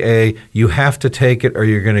be you have to take it or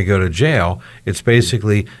you're going to go to jail. It's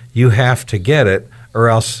basically you have to get it, or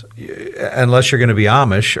else, unless you're going to be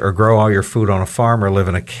Amish or grow all your food on a farm or live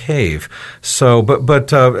in a cave. So,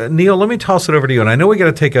 but Neil, let me toss it over to you. And I know we got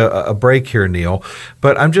to take a break here, Neil,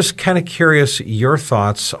 but I'm just kind of curious your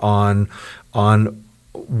thoughts on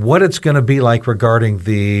what it's going to be like regarding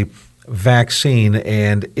the vaccine,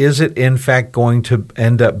 and is it in fact going to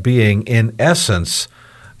end up being, in essence,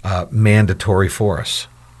 mandatory for us?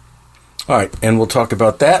 All right, and we'll talk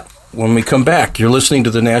about that when we come back. You're listening to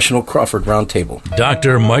the National Crawford Roundtable.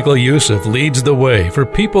 Dr. Michael Youssef leads the way for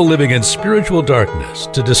people living in spiritual darkness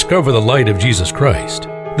to discover the light of Jesus Christ.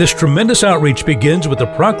 This tremendous outreach begins with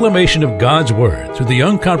the proclamation of God's Word through the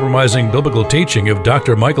uncompromising biblical teaching of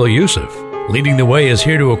Dr. Michael Youssef. Leading the Way is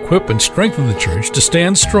here to equip and strengthen the church to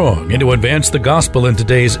stand strong and to advance the gospel in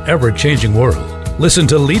today's ever-changing world. Listen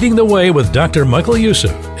to Leading the Way with Dr. Michael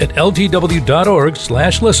Youssef at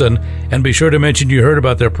ltw.org/listen, and be sure to mention you heard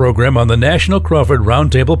about their program on the National Crawford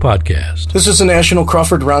Roundtable Podcast. This is the National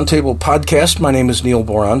Crawford Roundtable Podcast. My name is Neil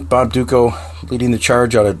Boron. Bob Duco leading the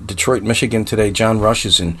charge out of Detroit, Michigan today. John Rush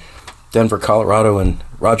is in Denver, Colorado, and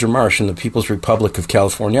Roger Marsh in the People's Republic of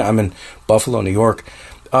California. I'm in Buffalo, New York.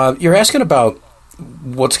 You're asking about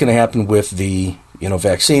what's going to happen with the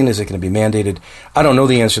vaccine. Is it going to be mandated? I don't know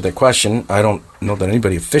the answer to that question. I don't know that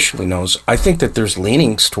anybody officially knows. I think that there's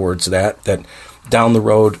leanings towards that down the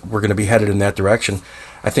road we're going to be headed in that direction.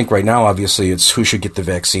 I think right now, obviously, it's who should get the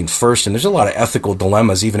vaccine first, and there's a lot of ethical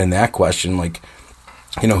dilemmas even in that question, like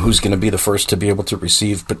who's going to be the first to be able to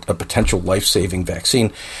receive a potential life-saving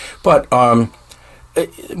vaccine. But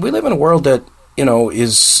we live in a world that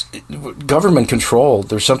is government controlled.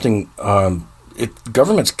 There's something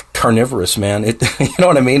government's carnivorous, man. It, you know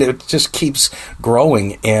what I mean? It just keeps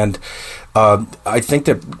growing, and I think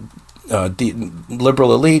that the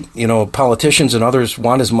liberal elite, politicians and others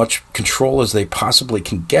want as much control as they possibly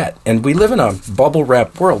can get. And we live in a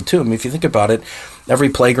bubble-wrap world, too. I mean, if you think about it, every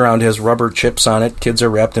playground has rubber chips on it. Kids are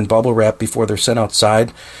wrapped in bubble wrap before they're sent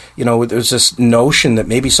outside. There's this notion that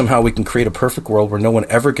maybe somehow we can create a perfect world where no one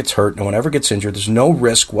ever gets hurt, no one ever gets injured. There's no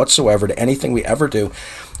risk whatsoever to anything we ever do.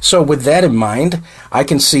 So with that in mind, I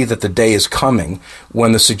can see that the day is coming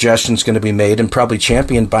when the suggestion is going to be made, and probably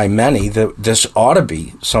championed by many, that this ought to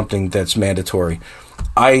be something that's mandatory.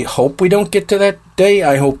 I hope we don't get to that day.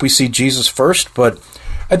 I hope we see Jesus first, but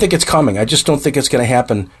I think it's coming. I just don't think it's going to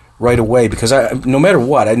happen right away, because no matter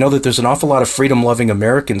what, I know that there's an awful lot of freedom-loving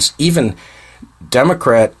Americans, even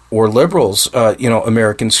Democrat or liberals,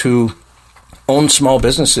 Americans who own small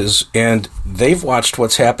businesses, and they've watched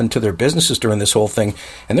what's happened to their businesses during this whole thing,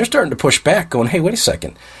 and they're starting to push back, going, hey, wait a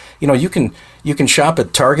second. You can shop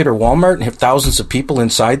at Target or Walmart and have thousands of people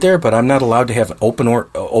inside there, but I'm not allowed to have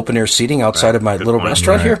open air seating outside of my little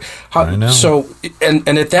restaurant here. I know. So, and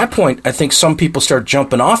at that point, I think some people start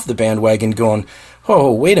jumping off the bandwagon, going,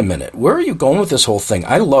 oh, wait a minute, where are you going with this whole thing?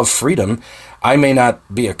 I love freedom. I may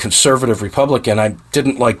not be a conservative Republican. I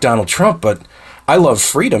didn't like Donald Trump, but I love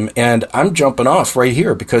freedom, and I'm jumping off right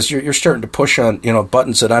here because you're starting to push on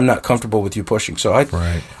buttons that I'm not comfortable with you pushing. So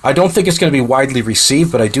I don't think it's going to be widely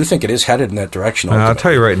received, but I do think it is headed in that direction. I'll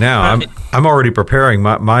tell you right now, I'm already preparing.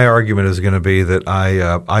 My argument is going to be that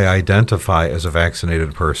I identify as a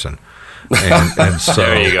vaccinated person, and so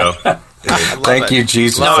there you go. Thank you,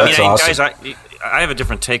 Jesus. No, That's awesome. guys, I have a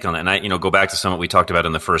different take on that, and I go back to some of what we talked about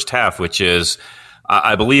in the first half, which is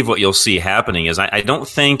I believe what you'll see happening is I don't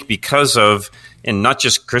think because of, and not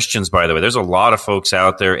just Christians, by the way, there's a lot of folks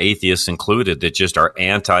out there, atheists included, that just are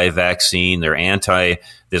anti-vaccine. They're anti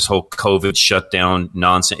this whole COVID shutdown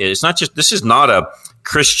nonsense. It's not just, this is not a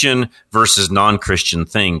Christian versus non-Christian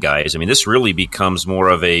thing, guys. I mean, this really becomes more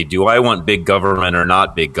of a, do I want big government or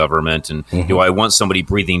not big government? And do I want somebody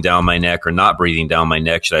breathing down my neck or not breathing down my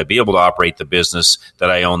neck? Should I be able to operate the business that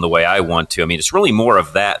I own the way I want to? I mean, it's really more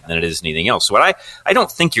of that than it is anything else. So I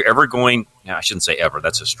don't think you're ever going, I shouldn't say ever,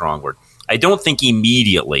 that's a strong word. I don't think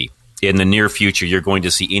immediately in the near future you're going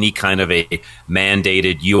to see any kind of a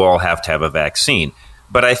mandated, you all have to have a vaccine.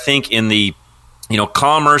 But I think in the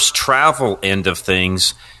commerce, travel end of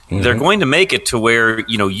things, they're going to make it to where,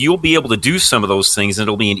 you'll be able to do some of those things, and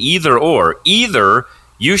it'll be an either or. Either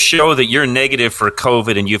you show that you're negative for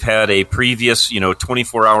COVID and you've had a previous,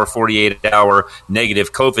 24-hour, 48-hour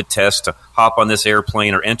negative COVID test to hop on this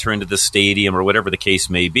airplane or enter into the stadium or whatever the case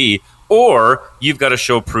may be, or you've got to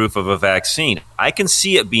show proof of a vaccine. I can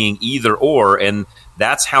see it being either or, and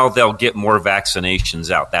that's how they'll get more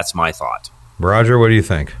vaccinations out. That's my thought. Roger, what do you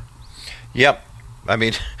think? Yep. I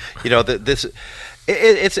mean,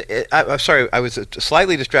 I'm sorry, I was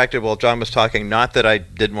slightly distracted while John was talking. Not that I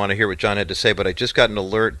didn't want to hear what John had to say, but I just got an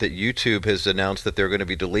alert that YouTube has announced that they're going to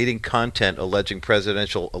be deleting content alleging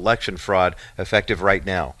presidential election fraud effective right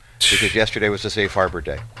now, because yesterday was the Safe Harbor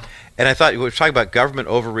Day. And I thought we were talking about government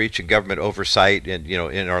overreach and government oversight, and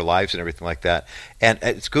in our lives and everything like that. And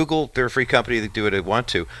it's Google; they're a free company; they do what they want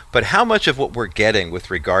to. But how much of what we're getting with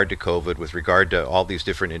regard to COVID, with regard to all these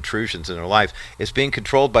different intrusions in our lives, is being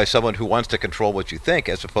controlled by someone who wants to control what you think,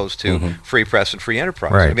 as opposed to free press and free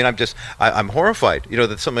enterprise? Right. I mean, I'm horrified,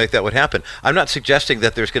 that something like that would happen. I'm not suggesting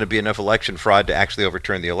that there's going to be enough election fraud to actually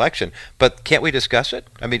overturn the election, but can't we discuss it?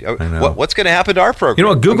 I mean, what's going to happen to our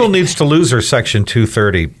program? Google needs to lose their Section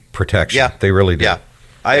 230 protection. Yeah, they really do. Yeah,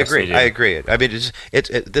 I agree. I agree. I mean,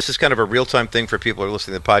 this is kind of a real-time thing for people who are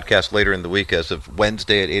listening to the podcast later in the week, as of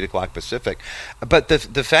Wednesday at 8 o'clock Pacific. But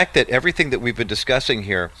the fact that everything that we've been discussing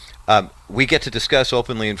here, we get to discuss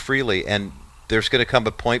openly and freely, and there's going to come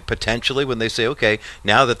a point potentially when they say, okay,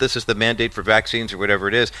 now that this is the mandate for vaccines or whatever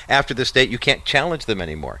it is, after this date, you can't challenge them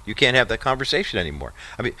anymore. You can't have that conversation anymore.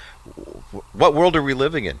 I mean, what world are we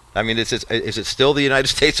living in? I mean, is it still the United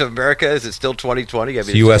States of America? Is it still 2020? I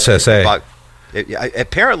mean, it's USSA.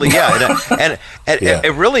 Apparently, yeah, and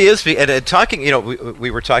it really is. And talking, we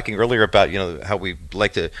were talking earlier about how we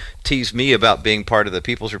like to tease me about being part of the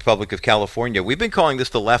People's Republic of California. We've been calling this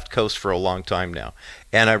the left coast for a long time now,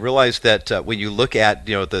 and I realize that when you look at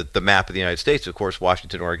the map of the United States, of course,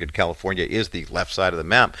 Washington, Oregon, California is the left side of the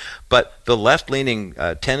map, but the left-leaning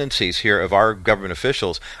tendencies here of our government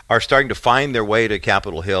officials are starting to find their way to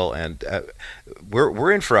Capitol Hill, and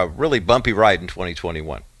we're in for a really bumpy ride in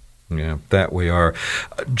 2021. Yeah, that we are.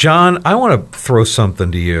 John, I want to throw something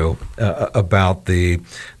to you about the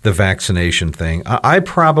vaccination thing. I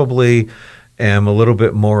probably am a little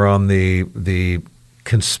bit more on the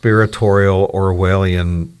conspiratorial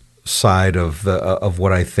Orwellian side of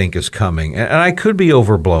what I think is coming. And I could be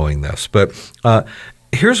overblowing this, but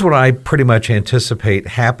here's what I pretty much anticipate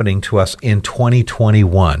happening to us in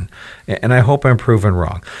 2021, and I hope I'm proven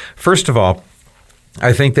wrong. First of all,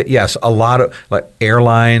 I think that, yes, a lot of like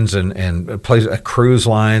airlines and cruise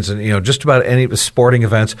lines and just about any sporting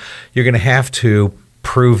events, you're going to have to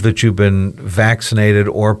prove that you've been vaccinated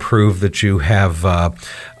or prove that you have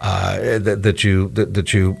that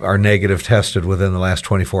you are negative tested within the last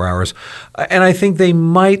 24 hours. And I think they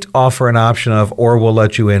might offer an option of, or we'll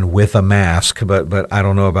let you in with a mask, but I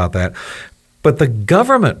don't know about that. But the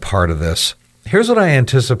government part of this, here's what I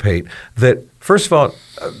anticipate, that first of all,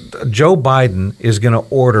 Joe Biden is going to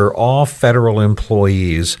order all federal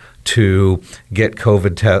employees to get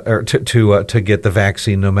COVID or to get the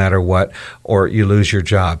vaccine no matter what, or you lose your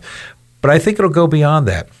job. But I think it'll go beyond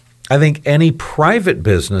that. I think any private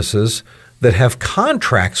businesses that have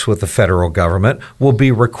contracts with the federal government will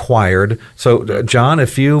be required. So, John,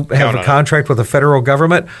 if you have a contract with the federal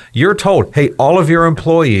government, you're told, hey, all of your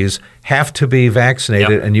employees have to be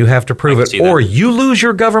vaccinated and you have to prove it, or you lose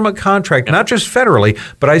your government contract, not just federally,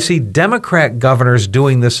 but I see Democrat governors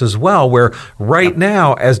doing this as well, where right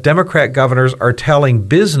now, as Democrat governors are telling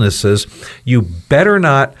businesses, you better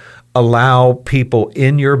not allow people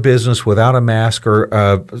in your business without a mask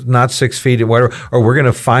or not 6 feet or whatever, or we're going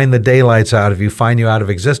to find the daylights out of you, find you out of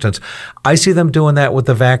existence. I see them doing that with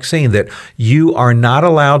the vaccine, that you are not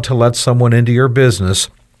allowed to let someone into your business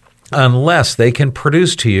unless they can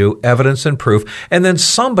produce to you evidence and proof. And then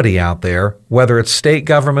somebody out there, whether it's state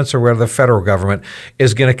governments or whether the federal government,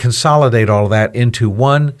 is going to consolidate all of that into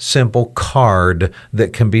one simple card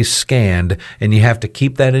that can be scanned. And you have to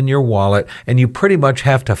keep that in your wallet. And you pretty much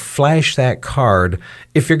have to flash that card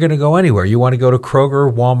if you're going to go anywhere. You want to go to Kroger,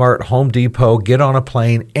 Walmart, Home Depot, get on a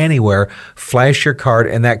plane, anywhere, flash your card,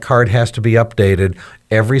 and that card has to be updated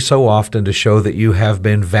every so often to show that you have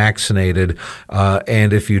been vaccinated.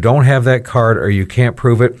 And if you don't have that card or you can't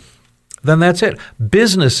prove it, then that's it.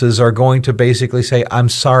 Businesses are going to basically say, I'm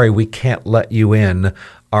sorry, we can't let you in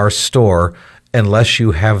our store unless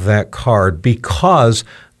you have that card, because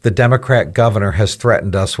the Democrat governor has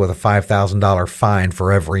threatened us with a $5,000 fine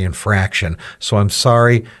for every infraction. So I'm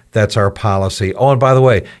sorry, that's our policy. Oh, and by the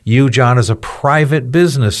way, you, John, as a private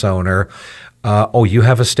business owner, you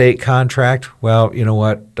have a state contract? Well, you know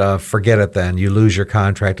what? Forget it then. You lose your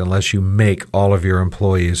contract unless you make all of your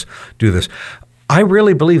employees do this. I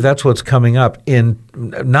really believe that's what's coming up in,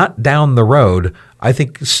 not down the road, I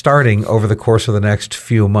think starting over the course of the next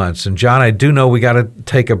few months. And John, I do know we got to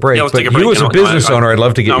take a break, but you as a business owner, I'd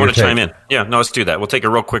love to get your take. I want to chime in. Yeah, no, let's do that. We'll take a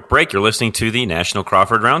real quick break. You're listening to the National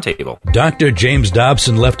Crawford Roundtable. Dr. James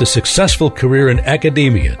Dobson left a successful career in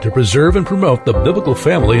academia to preserve and promote the biblical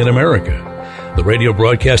family in America. The radio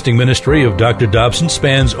broadcasting ministry of Dr. Dobson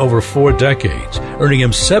spans over 4 decades, earning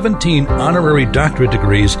him 17 honorary doctorate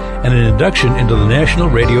degrees and an induction into the National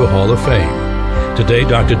Radio Hall of Fame. Today,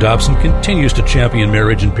 Dr. Dobson continues to champion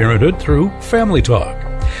marriage and parenthood through Family Talk.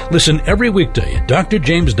 Listen every weekday at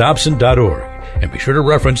drjamesdobson.org, and be sure to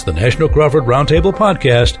reference the National Crawford Roundtable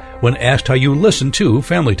podcast when asked how you listen to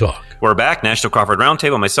Family Talk. We're back, National Crawford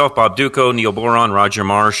Roundtable. Myself, Bob Duco, Neil Boron, Roger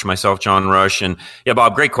Marsh, myself, John Rush. And yeah,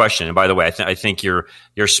 Bob, great question. And by the way, I think you're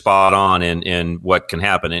spot on in what can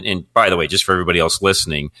happen. And by the way, just for everybody else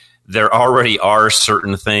listening, there already are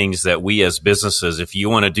certain things that we as businesses, if you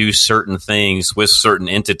want to do certain things with certain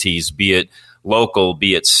entities, be it local,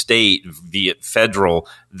 be it state, be it federal,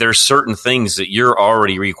 there's certain things that you're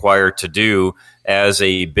already required to do as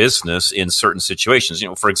a business in certain situations.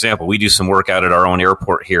 For example, we do some work out at our own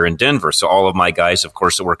airport here in Denver. So all of my guys, of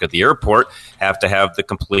course, that work at the airport have to have the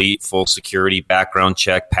complete full security background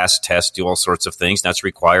check, pass tests, do all sorts of things. That's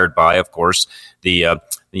required by, of course,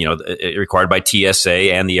 required by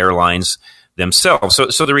TSA and the airlines themselves.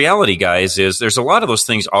 So the reality, guys, is there's a lot of those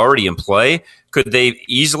things already in play. Could they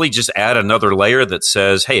easily just add another layer that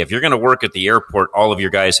says, hey, if you're going to work at the airport, all of your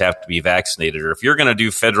guys have to be vaccinated, or if you're going to do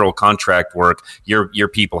federal contract work, your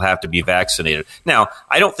people have to be vaccinated. Now,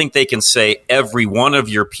 I don't think they can say every one of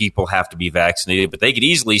your people have to be vaccinated, but they could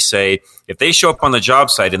easily say if they show up on the job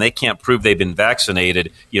site and they can't prove they've been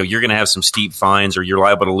vaccinated, you're going to have some steep fines or you're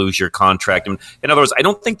liable to lose your contract. In other words, I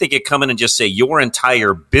don't think they could come in and just say your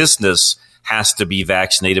entire business has to be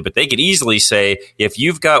vaccinated, but they could easily say if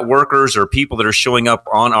you've got workers or people that are showing up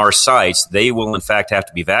on our sites, they will in fact have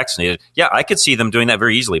to be vaccinated. Yeah, I could see them doing that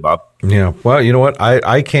very easily, Bob. Yeah, well, you know what?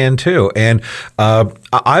 I can too. And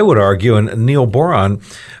I would argue, and Neil Boron,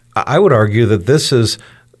 I would argue that this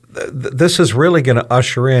is really going to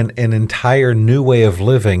usher in an entire new way of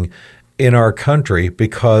living in our country,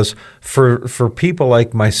 because for people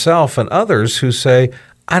like myself and others who say,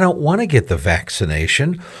 I don't want to get the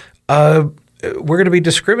vaccination. We're going to be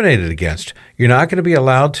discriminated against. You're not going to be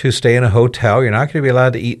allowed to stay in a hotel. You're not going to be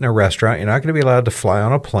allowed to eat in a restaurant. You're not going to be allowed to fly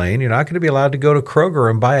on a plane. You're not going to be allowed to go to Kroger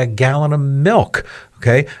and buy a gallon of milk,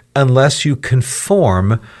 okay, unless you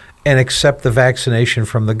conform and accept the vaccination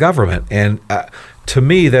from the government. And to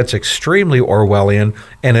me, that's extremely Orwellian,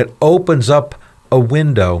 and it opens up a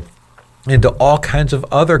window into all kinds of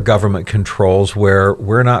other government controls where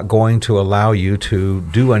we're not going to allow you to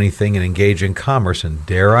do anything and engage in commerce. And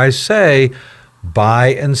dare I say, buy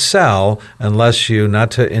and sell, unless you,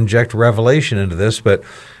 not to inject revelation into this, but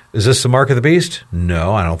is this the mark of the beast?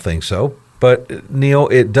 No, I don't think so. But, Neil,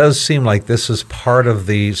 it does seem like this is part of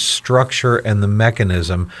the structure and the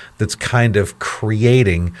mechanism that's kind of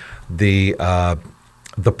creating the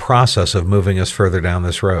process of moving us further down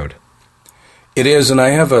this road. It is, and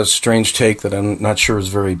I have a strange take that I'm not sure is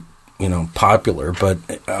very, popular, but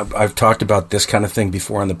I've talked about this kind of thing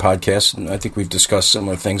before on the podcast, and I think we've discussed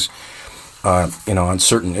similar things, on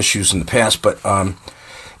certain issues in the past. But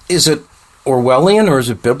is it Orwellian or is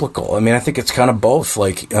it biblical? I mean, I think it's kind of both.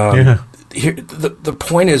 Here, the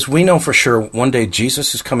point is, we know for sure one day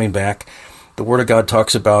Jesus is coming back. The Word of God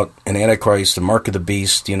talks about an Antichrist, a mark of the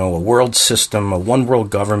beast, a world system, a one world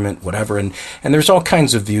government, whatever. And there's all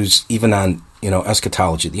kinds of views even on,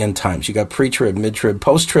 eschatology, the end times. You got pre-trib, mid-trib,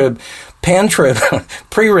 post-trib, pan-trib,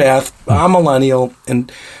 pre-wrath, amillennial,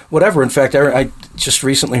 and whatever. In fact, I just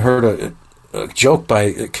recently heard a joke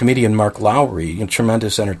by comedian Mark Lowry, a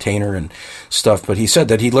tremendous entertainer and stuff. But he said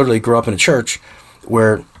that he literally grew up in a church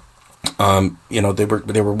where they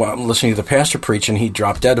were listening to the pastor preach, and he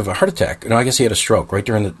dropped dead of a heart attack. I guess he had a stroke right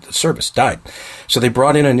during the service, died. So they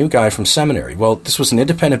brought in a new guy from seminary. Well, this was an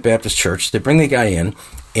independent Baptist church. They bring the guy in,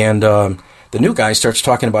 and the new guy starts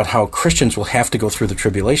talking about how Christians will have to go through the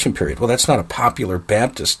tribulation period. Well, that's not a popular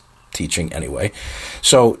Baptist teaching anyway.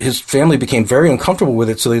 So his family became very uncomfortable with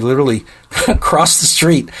it, so they literally crossed the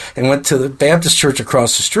street and went to the Baptist church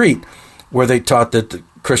across the street, where they taught that the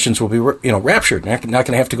Christians will be, raptured, not going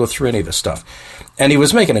to have to go through any of this stuff. And he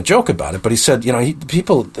was making a joke about it, but he said,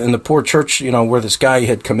 people in the poor church, where this guy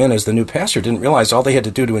had come in as the new pastor, didn't realize all they had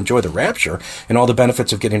to do to enjoy the rapture and all the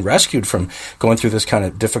benefits of getting rescued from going through this kind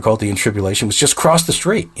of difficulty and tribulation was just cross the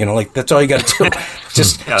street. That's all you got to do.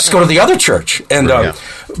 just go to the other church. And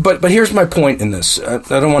but here's my point in this. I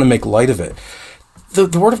don't want to make light of it.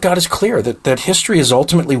 The Word of God is clear that history is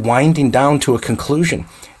ultimately winding down to a conclusion.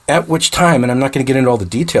 At which time, and I'm not going to get into all the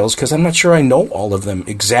details because I'm not sure I know all of them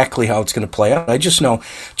exactly how it's going to play out. I just know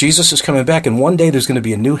Jesus is coming back, and one day there's going to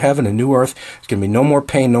be a new heaven, a new earth. There's going to be no more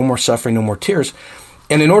pain, no more suffering, no more tears.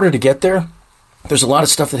 And in order to get there, there's a lot of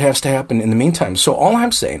stuff that has to happen in the meantime. So all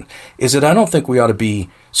I'm saying is that I don't think we ought to be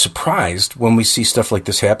surprised when we see stuff like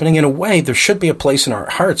this happening. In a way, there should be a place in our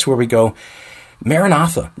hearts where we go,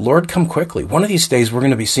 Maranatha, Lord, come quickly. One of these days we're going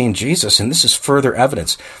to be seeing Jesus, and this is further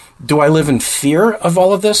evidence. Do I live in fear of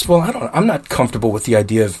all of this? Well, I'm not comfortable with the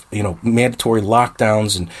idea of, mandatory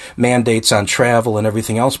lockdowns and mandates on travel and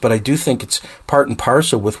everything else, but I do think it's part and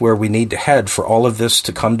parcel with where we need to head for all of this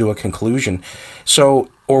to come to a conclusion. So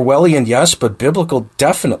Orwellian, yes, but biblical,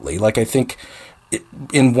 definitely. I think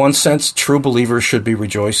in one sense, true believers should be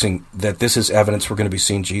rejoicing that this is evidence we're going to be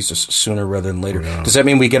seeing Jesus sooner rather than later. Yeah. Does that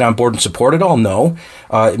mean we get on board and support it all? No.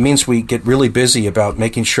 It means we get really busy about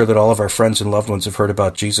making sure that all of our friends and loved ones have heard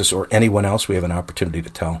about Jesus, or anyone else we have an opportunity to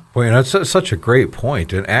tell. Well, that's such a great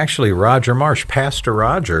point. And actually, Roger Marsh, Pastor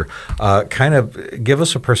Roger, kind of give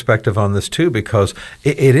us a perspective on this too, because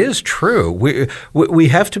it is true. We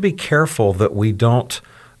have to be careful that we don't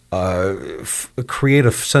create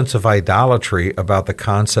a sense of idolatry about the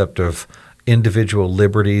concept of individual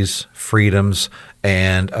liberties, freedoms,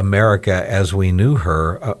 and America as we knew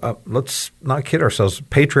her. Let's not kid ourselves.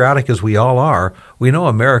 Patriotic as we all are, we know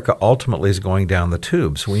America ultimately is going down the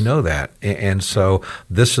tubes. We know that. And so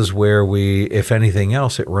this is where we, if anything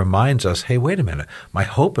else, it reminds us, hey, wait a minute, my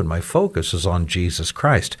hope and my focus is on Jesus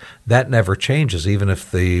Christ. That never changes, even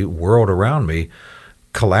if the world around me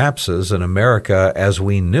collapses and America as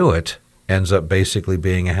we knew it ends up basically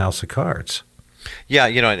being a house of cards. Yeah,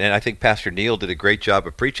 and I think Pastor Neil did a great job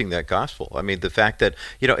of preaching that gospel. I mean, the fact that,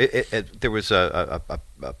 there was a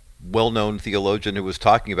well-known theologian who was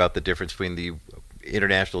talking about the difference between the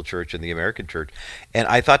international church and the American church. And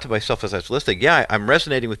I thought to myself as I was listening, yeah, I'm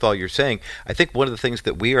resonating with all you're saying. I think one of the things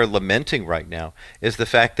that we are lamenting right now is the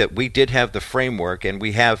fact that we did have the framework, and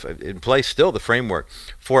we have in place still the framework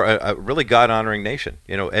for a really God-honoring nation,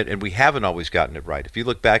 and we haven't always gotten it right. If you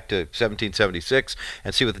look back to 1776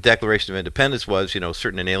 and see what the Declaration of Independence was,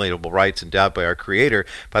 certain inalienable rights endowed by our Creator,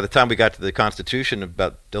 by the time we got to the Constitution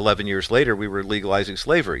about 11 years later, we were legalizing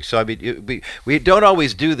slavery. So, I mean, we don't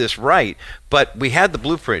always do this right, but we had the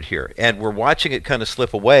blueprint here, and we're watching it kind of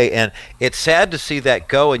slip away, and it's sad to see that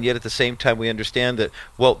go, and yet at the same time we understand that,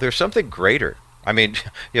 well, there's something greater. I mean,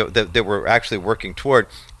 that we're actually working toward.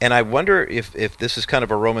 And I wonder if this is kind of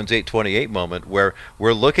a Romans 8:28 moment where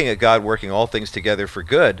we're looking at God working all things together for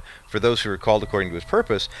good for those who are called according to his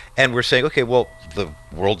purpose. And we're saying, okay, well, the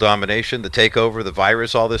world domination, the takeover, the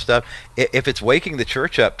virus, all this stuff, if it's waking the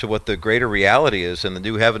church up to what the greater reality is and the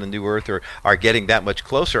new heaven and new earth are getting that much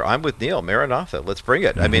closer, I'm with Neil. Maranatha, let's bring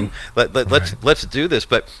it. I mean, let's do this.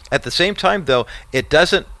 But at the same time, though, it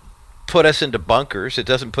doesn't put us into bunkers. It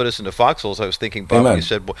doesn't put us into foxholes. I was thinking, Bob, Amen. You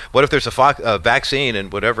said, what if there's a vaccine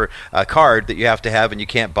and whatever card that you have to have and you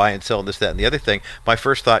can't buy and sell and this, that, and the other thing? My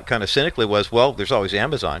first thought kind of cynically was, well, there's always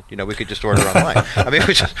Amazon. We could just order online. I mean,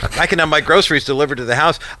 I can have my groceries delivered to the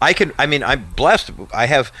house. I'm blessed. I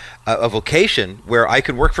have a vocation where I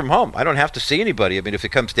can work from home. I don't have to see anybody. I mean, if it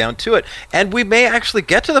comes down to it. And we may actually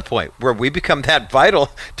get to the point where we become that vital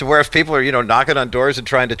to where if people are, knocking on doors and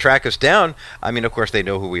trying to track us down, I mean, of course, they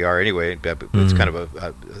know who we are anyway. It's kind of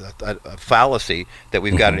a fallacy that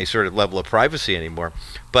we've got any sort of level of privacy anymore.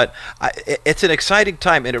 But it's an exciting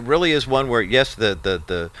time, and it really is one where, yes,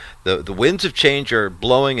 the winds of change are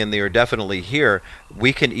blowing, and they are definitely here.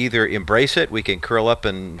 We can either embrace it, we can curl up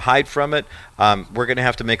and hide from it. We're going to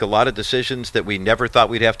have to make a lot of decisions that we never thought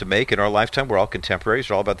we'd have to make in our lifetime. We're all contemporaries,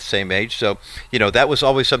 we're all about the same age. So, that was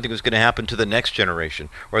always something that was going to happen to the next generation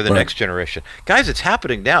or the next generation. Guys, it's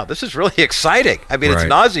happening now. This is really exciting. I mean, It's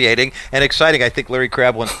nauseating and exciting. I think Larry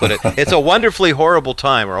Crabb once put it. It's a wonderfully horrible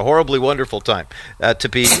time, or a horribly wonderful time to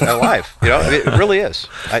be alive. It really is.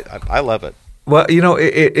 I love it. Well,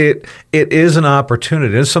 it is an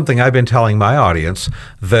opportunity. It's something I've been telling my audience,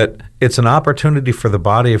 that it's an opportunity for the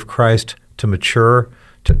body of Christ to mature,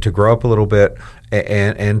 to grow up a little bit,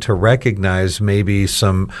 and to recognize maybe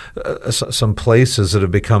some places that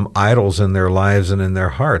have become idols in their lives and in their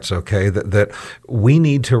hearts. Okay, that we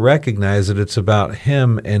need to recognize that it's about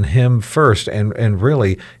Him and Him first, and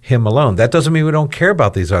really Him alone. That doesn't mean we don't care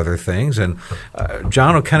about these other things. And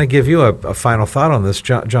John will kind of give you a final thought on this,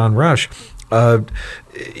 John Rush.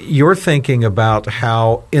 You're thinking about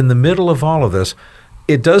how in the middle of all of this,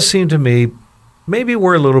 it does seem to me maybe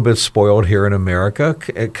we're a little bit spoiled here in America,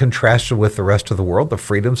 contrasted with the rest of the world, the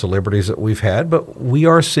freedoms, the liberties that we've had, but we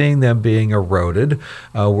are seeing them being eroded.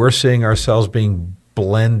 We're seeing ourselves being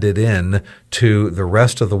blended in to the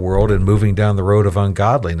rest of the world and moving down the road of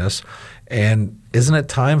ungodliness. And isn't it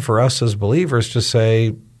time for us as believers to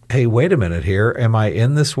say, hey, wait a minute here. Am I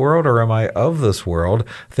in this world or am I of this world?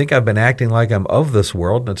 I think I've been acting like I'm of this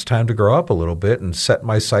world, and it's time to grow up a little bit and set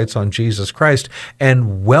my sights on Jesus Christ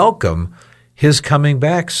and welcome His coming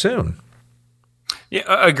back soon. Yeah,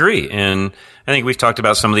 I agree. And I think we've talked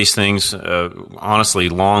about some of these things, honestly,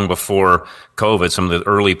 long before COVID. Some of the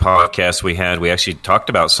early podcasts we had, we actually talked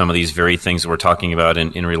about some of these very things that we're talking about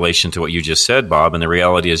in relation to what you just said, Bob. And the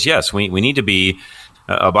reality is, yes, we need to be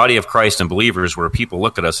a body of Christ and believers where people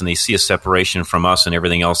look at us and they see a separation from us and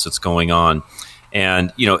everything else that's going on.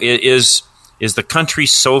 And, is the country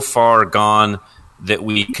so far gone that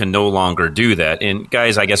we can no longer do that? And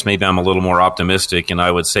guys, I guess maybe I'm a little more optimistic, and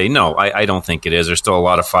I would say, no, I don't think it is. There's still a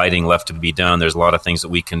lot of fighting left to be done. There's a lot of things that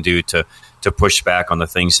we can do to push back on the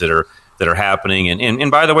things that are happening.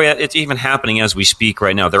 And by the way, it's even happening as we speak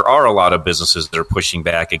right now. There are a lot of businesses that are pushing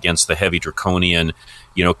back against the heavy draconian,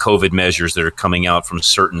 COVID measures that are coming out from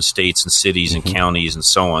certain states and cities and counties and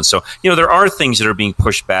so on. So, there are things that are being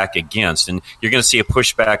pushed back against, and you're going to see a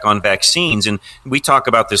pushback on vaccines. And we talk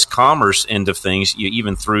about this commerce end of things,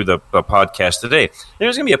 even through the podcast today.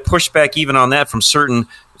 There's going to be a pushback even on that from certain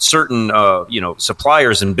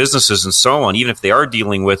suppliers and businesses and so on, even if they are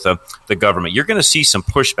dealing with the government. You're going to see some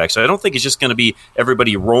pushback. So I don't think it's just going to be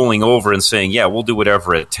everybody rolling over and saying, yeah, we'll do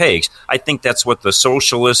whatever it takes. I think that's what the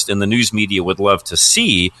socialists and the news media would love to see.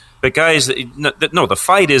 But guys, no, the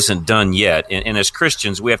fight isn't done yet. And as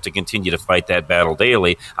Christians, we have to continue to fight that battle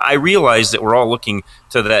daily. I realize that we're all looking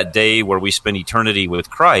to that day where we spend eternity with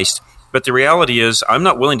Christ. But the reality is, I'm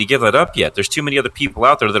not willing to give that up yet. There's too many other people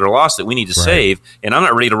out there that are lost that we need to save, and I'm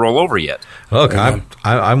not ready to roll over yet. Look,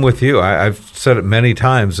 I'm with you. I've said it many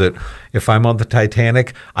times that if I'm on the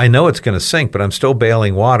Titanic, I know it's going to sink, but I'm still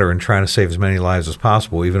bailing water and trying to save as many lives as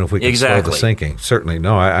possible, even if we can slow the sinking. Certainly.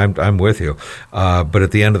 No, I'm with you. But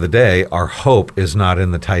at the end of the day, our hope is not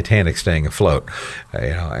in the Titanic staying afloat.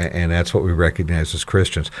 And that's what we recognize as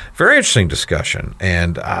Christians. Very interesting discussion.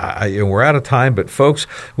 And we're out of time, but folks,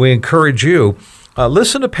 we encourage you,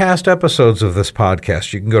 listen to past episodes of this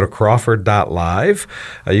podcast. You can go to Crawford.live.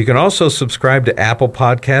 You can also subscribe to Apple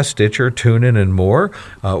Podcasts, Stitcher, TuneIn, and more.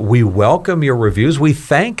 We welcome your reviews. We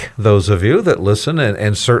thank those of you that listen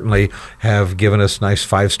and certainly have given us nice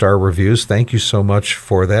 5-star reviews. Thank you so much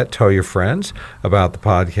for that. Tell your friends about the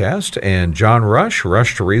podcast. And John Rush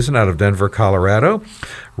to Reason out of Denver, Colorado.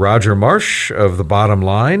 Roger Marsh of The Bottom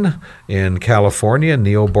Line in California,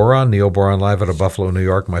 Neil Boron Live out of Buffalo, New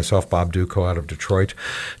York, myself, Bob Duco out of Detroit.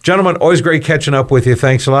 Gentlemen, always great catching up with you.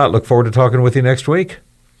 Thanks a lot. Look forward to talking with you next week.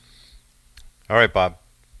 All right, Bob.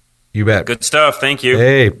 You bet. Good stuff. Thank you.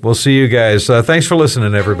 Hey, we'll see you guys. Thanks for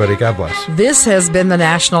listening, everybody. God bless. This has been the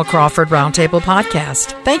National Crawford Roundtable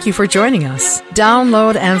Podcast. Thank you for joining us.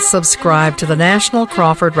 Download and subscribe to the National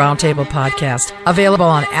Crawford Roundtable Podcast, available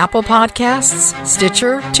on Apple Podcasts,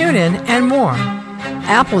 Stitcher, TuneIn, and more.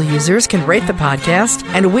 Apple users can rate the podcast,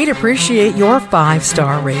 and we'd appreciate your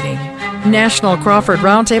 5-star rating. National Crawford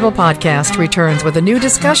Roundtable Podcast returns with a new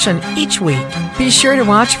discussion each week. Be sure to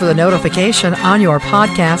watch for the notification on your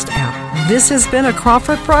podcast app. This has been a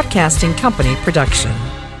Crawford Broadcasting Company production.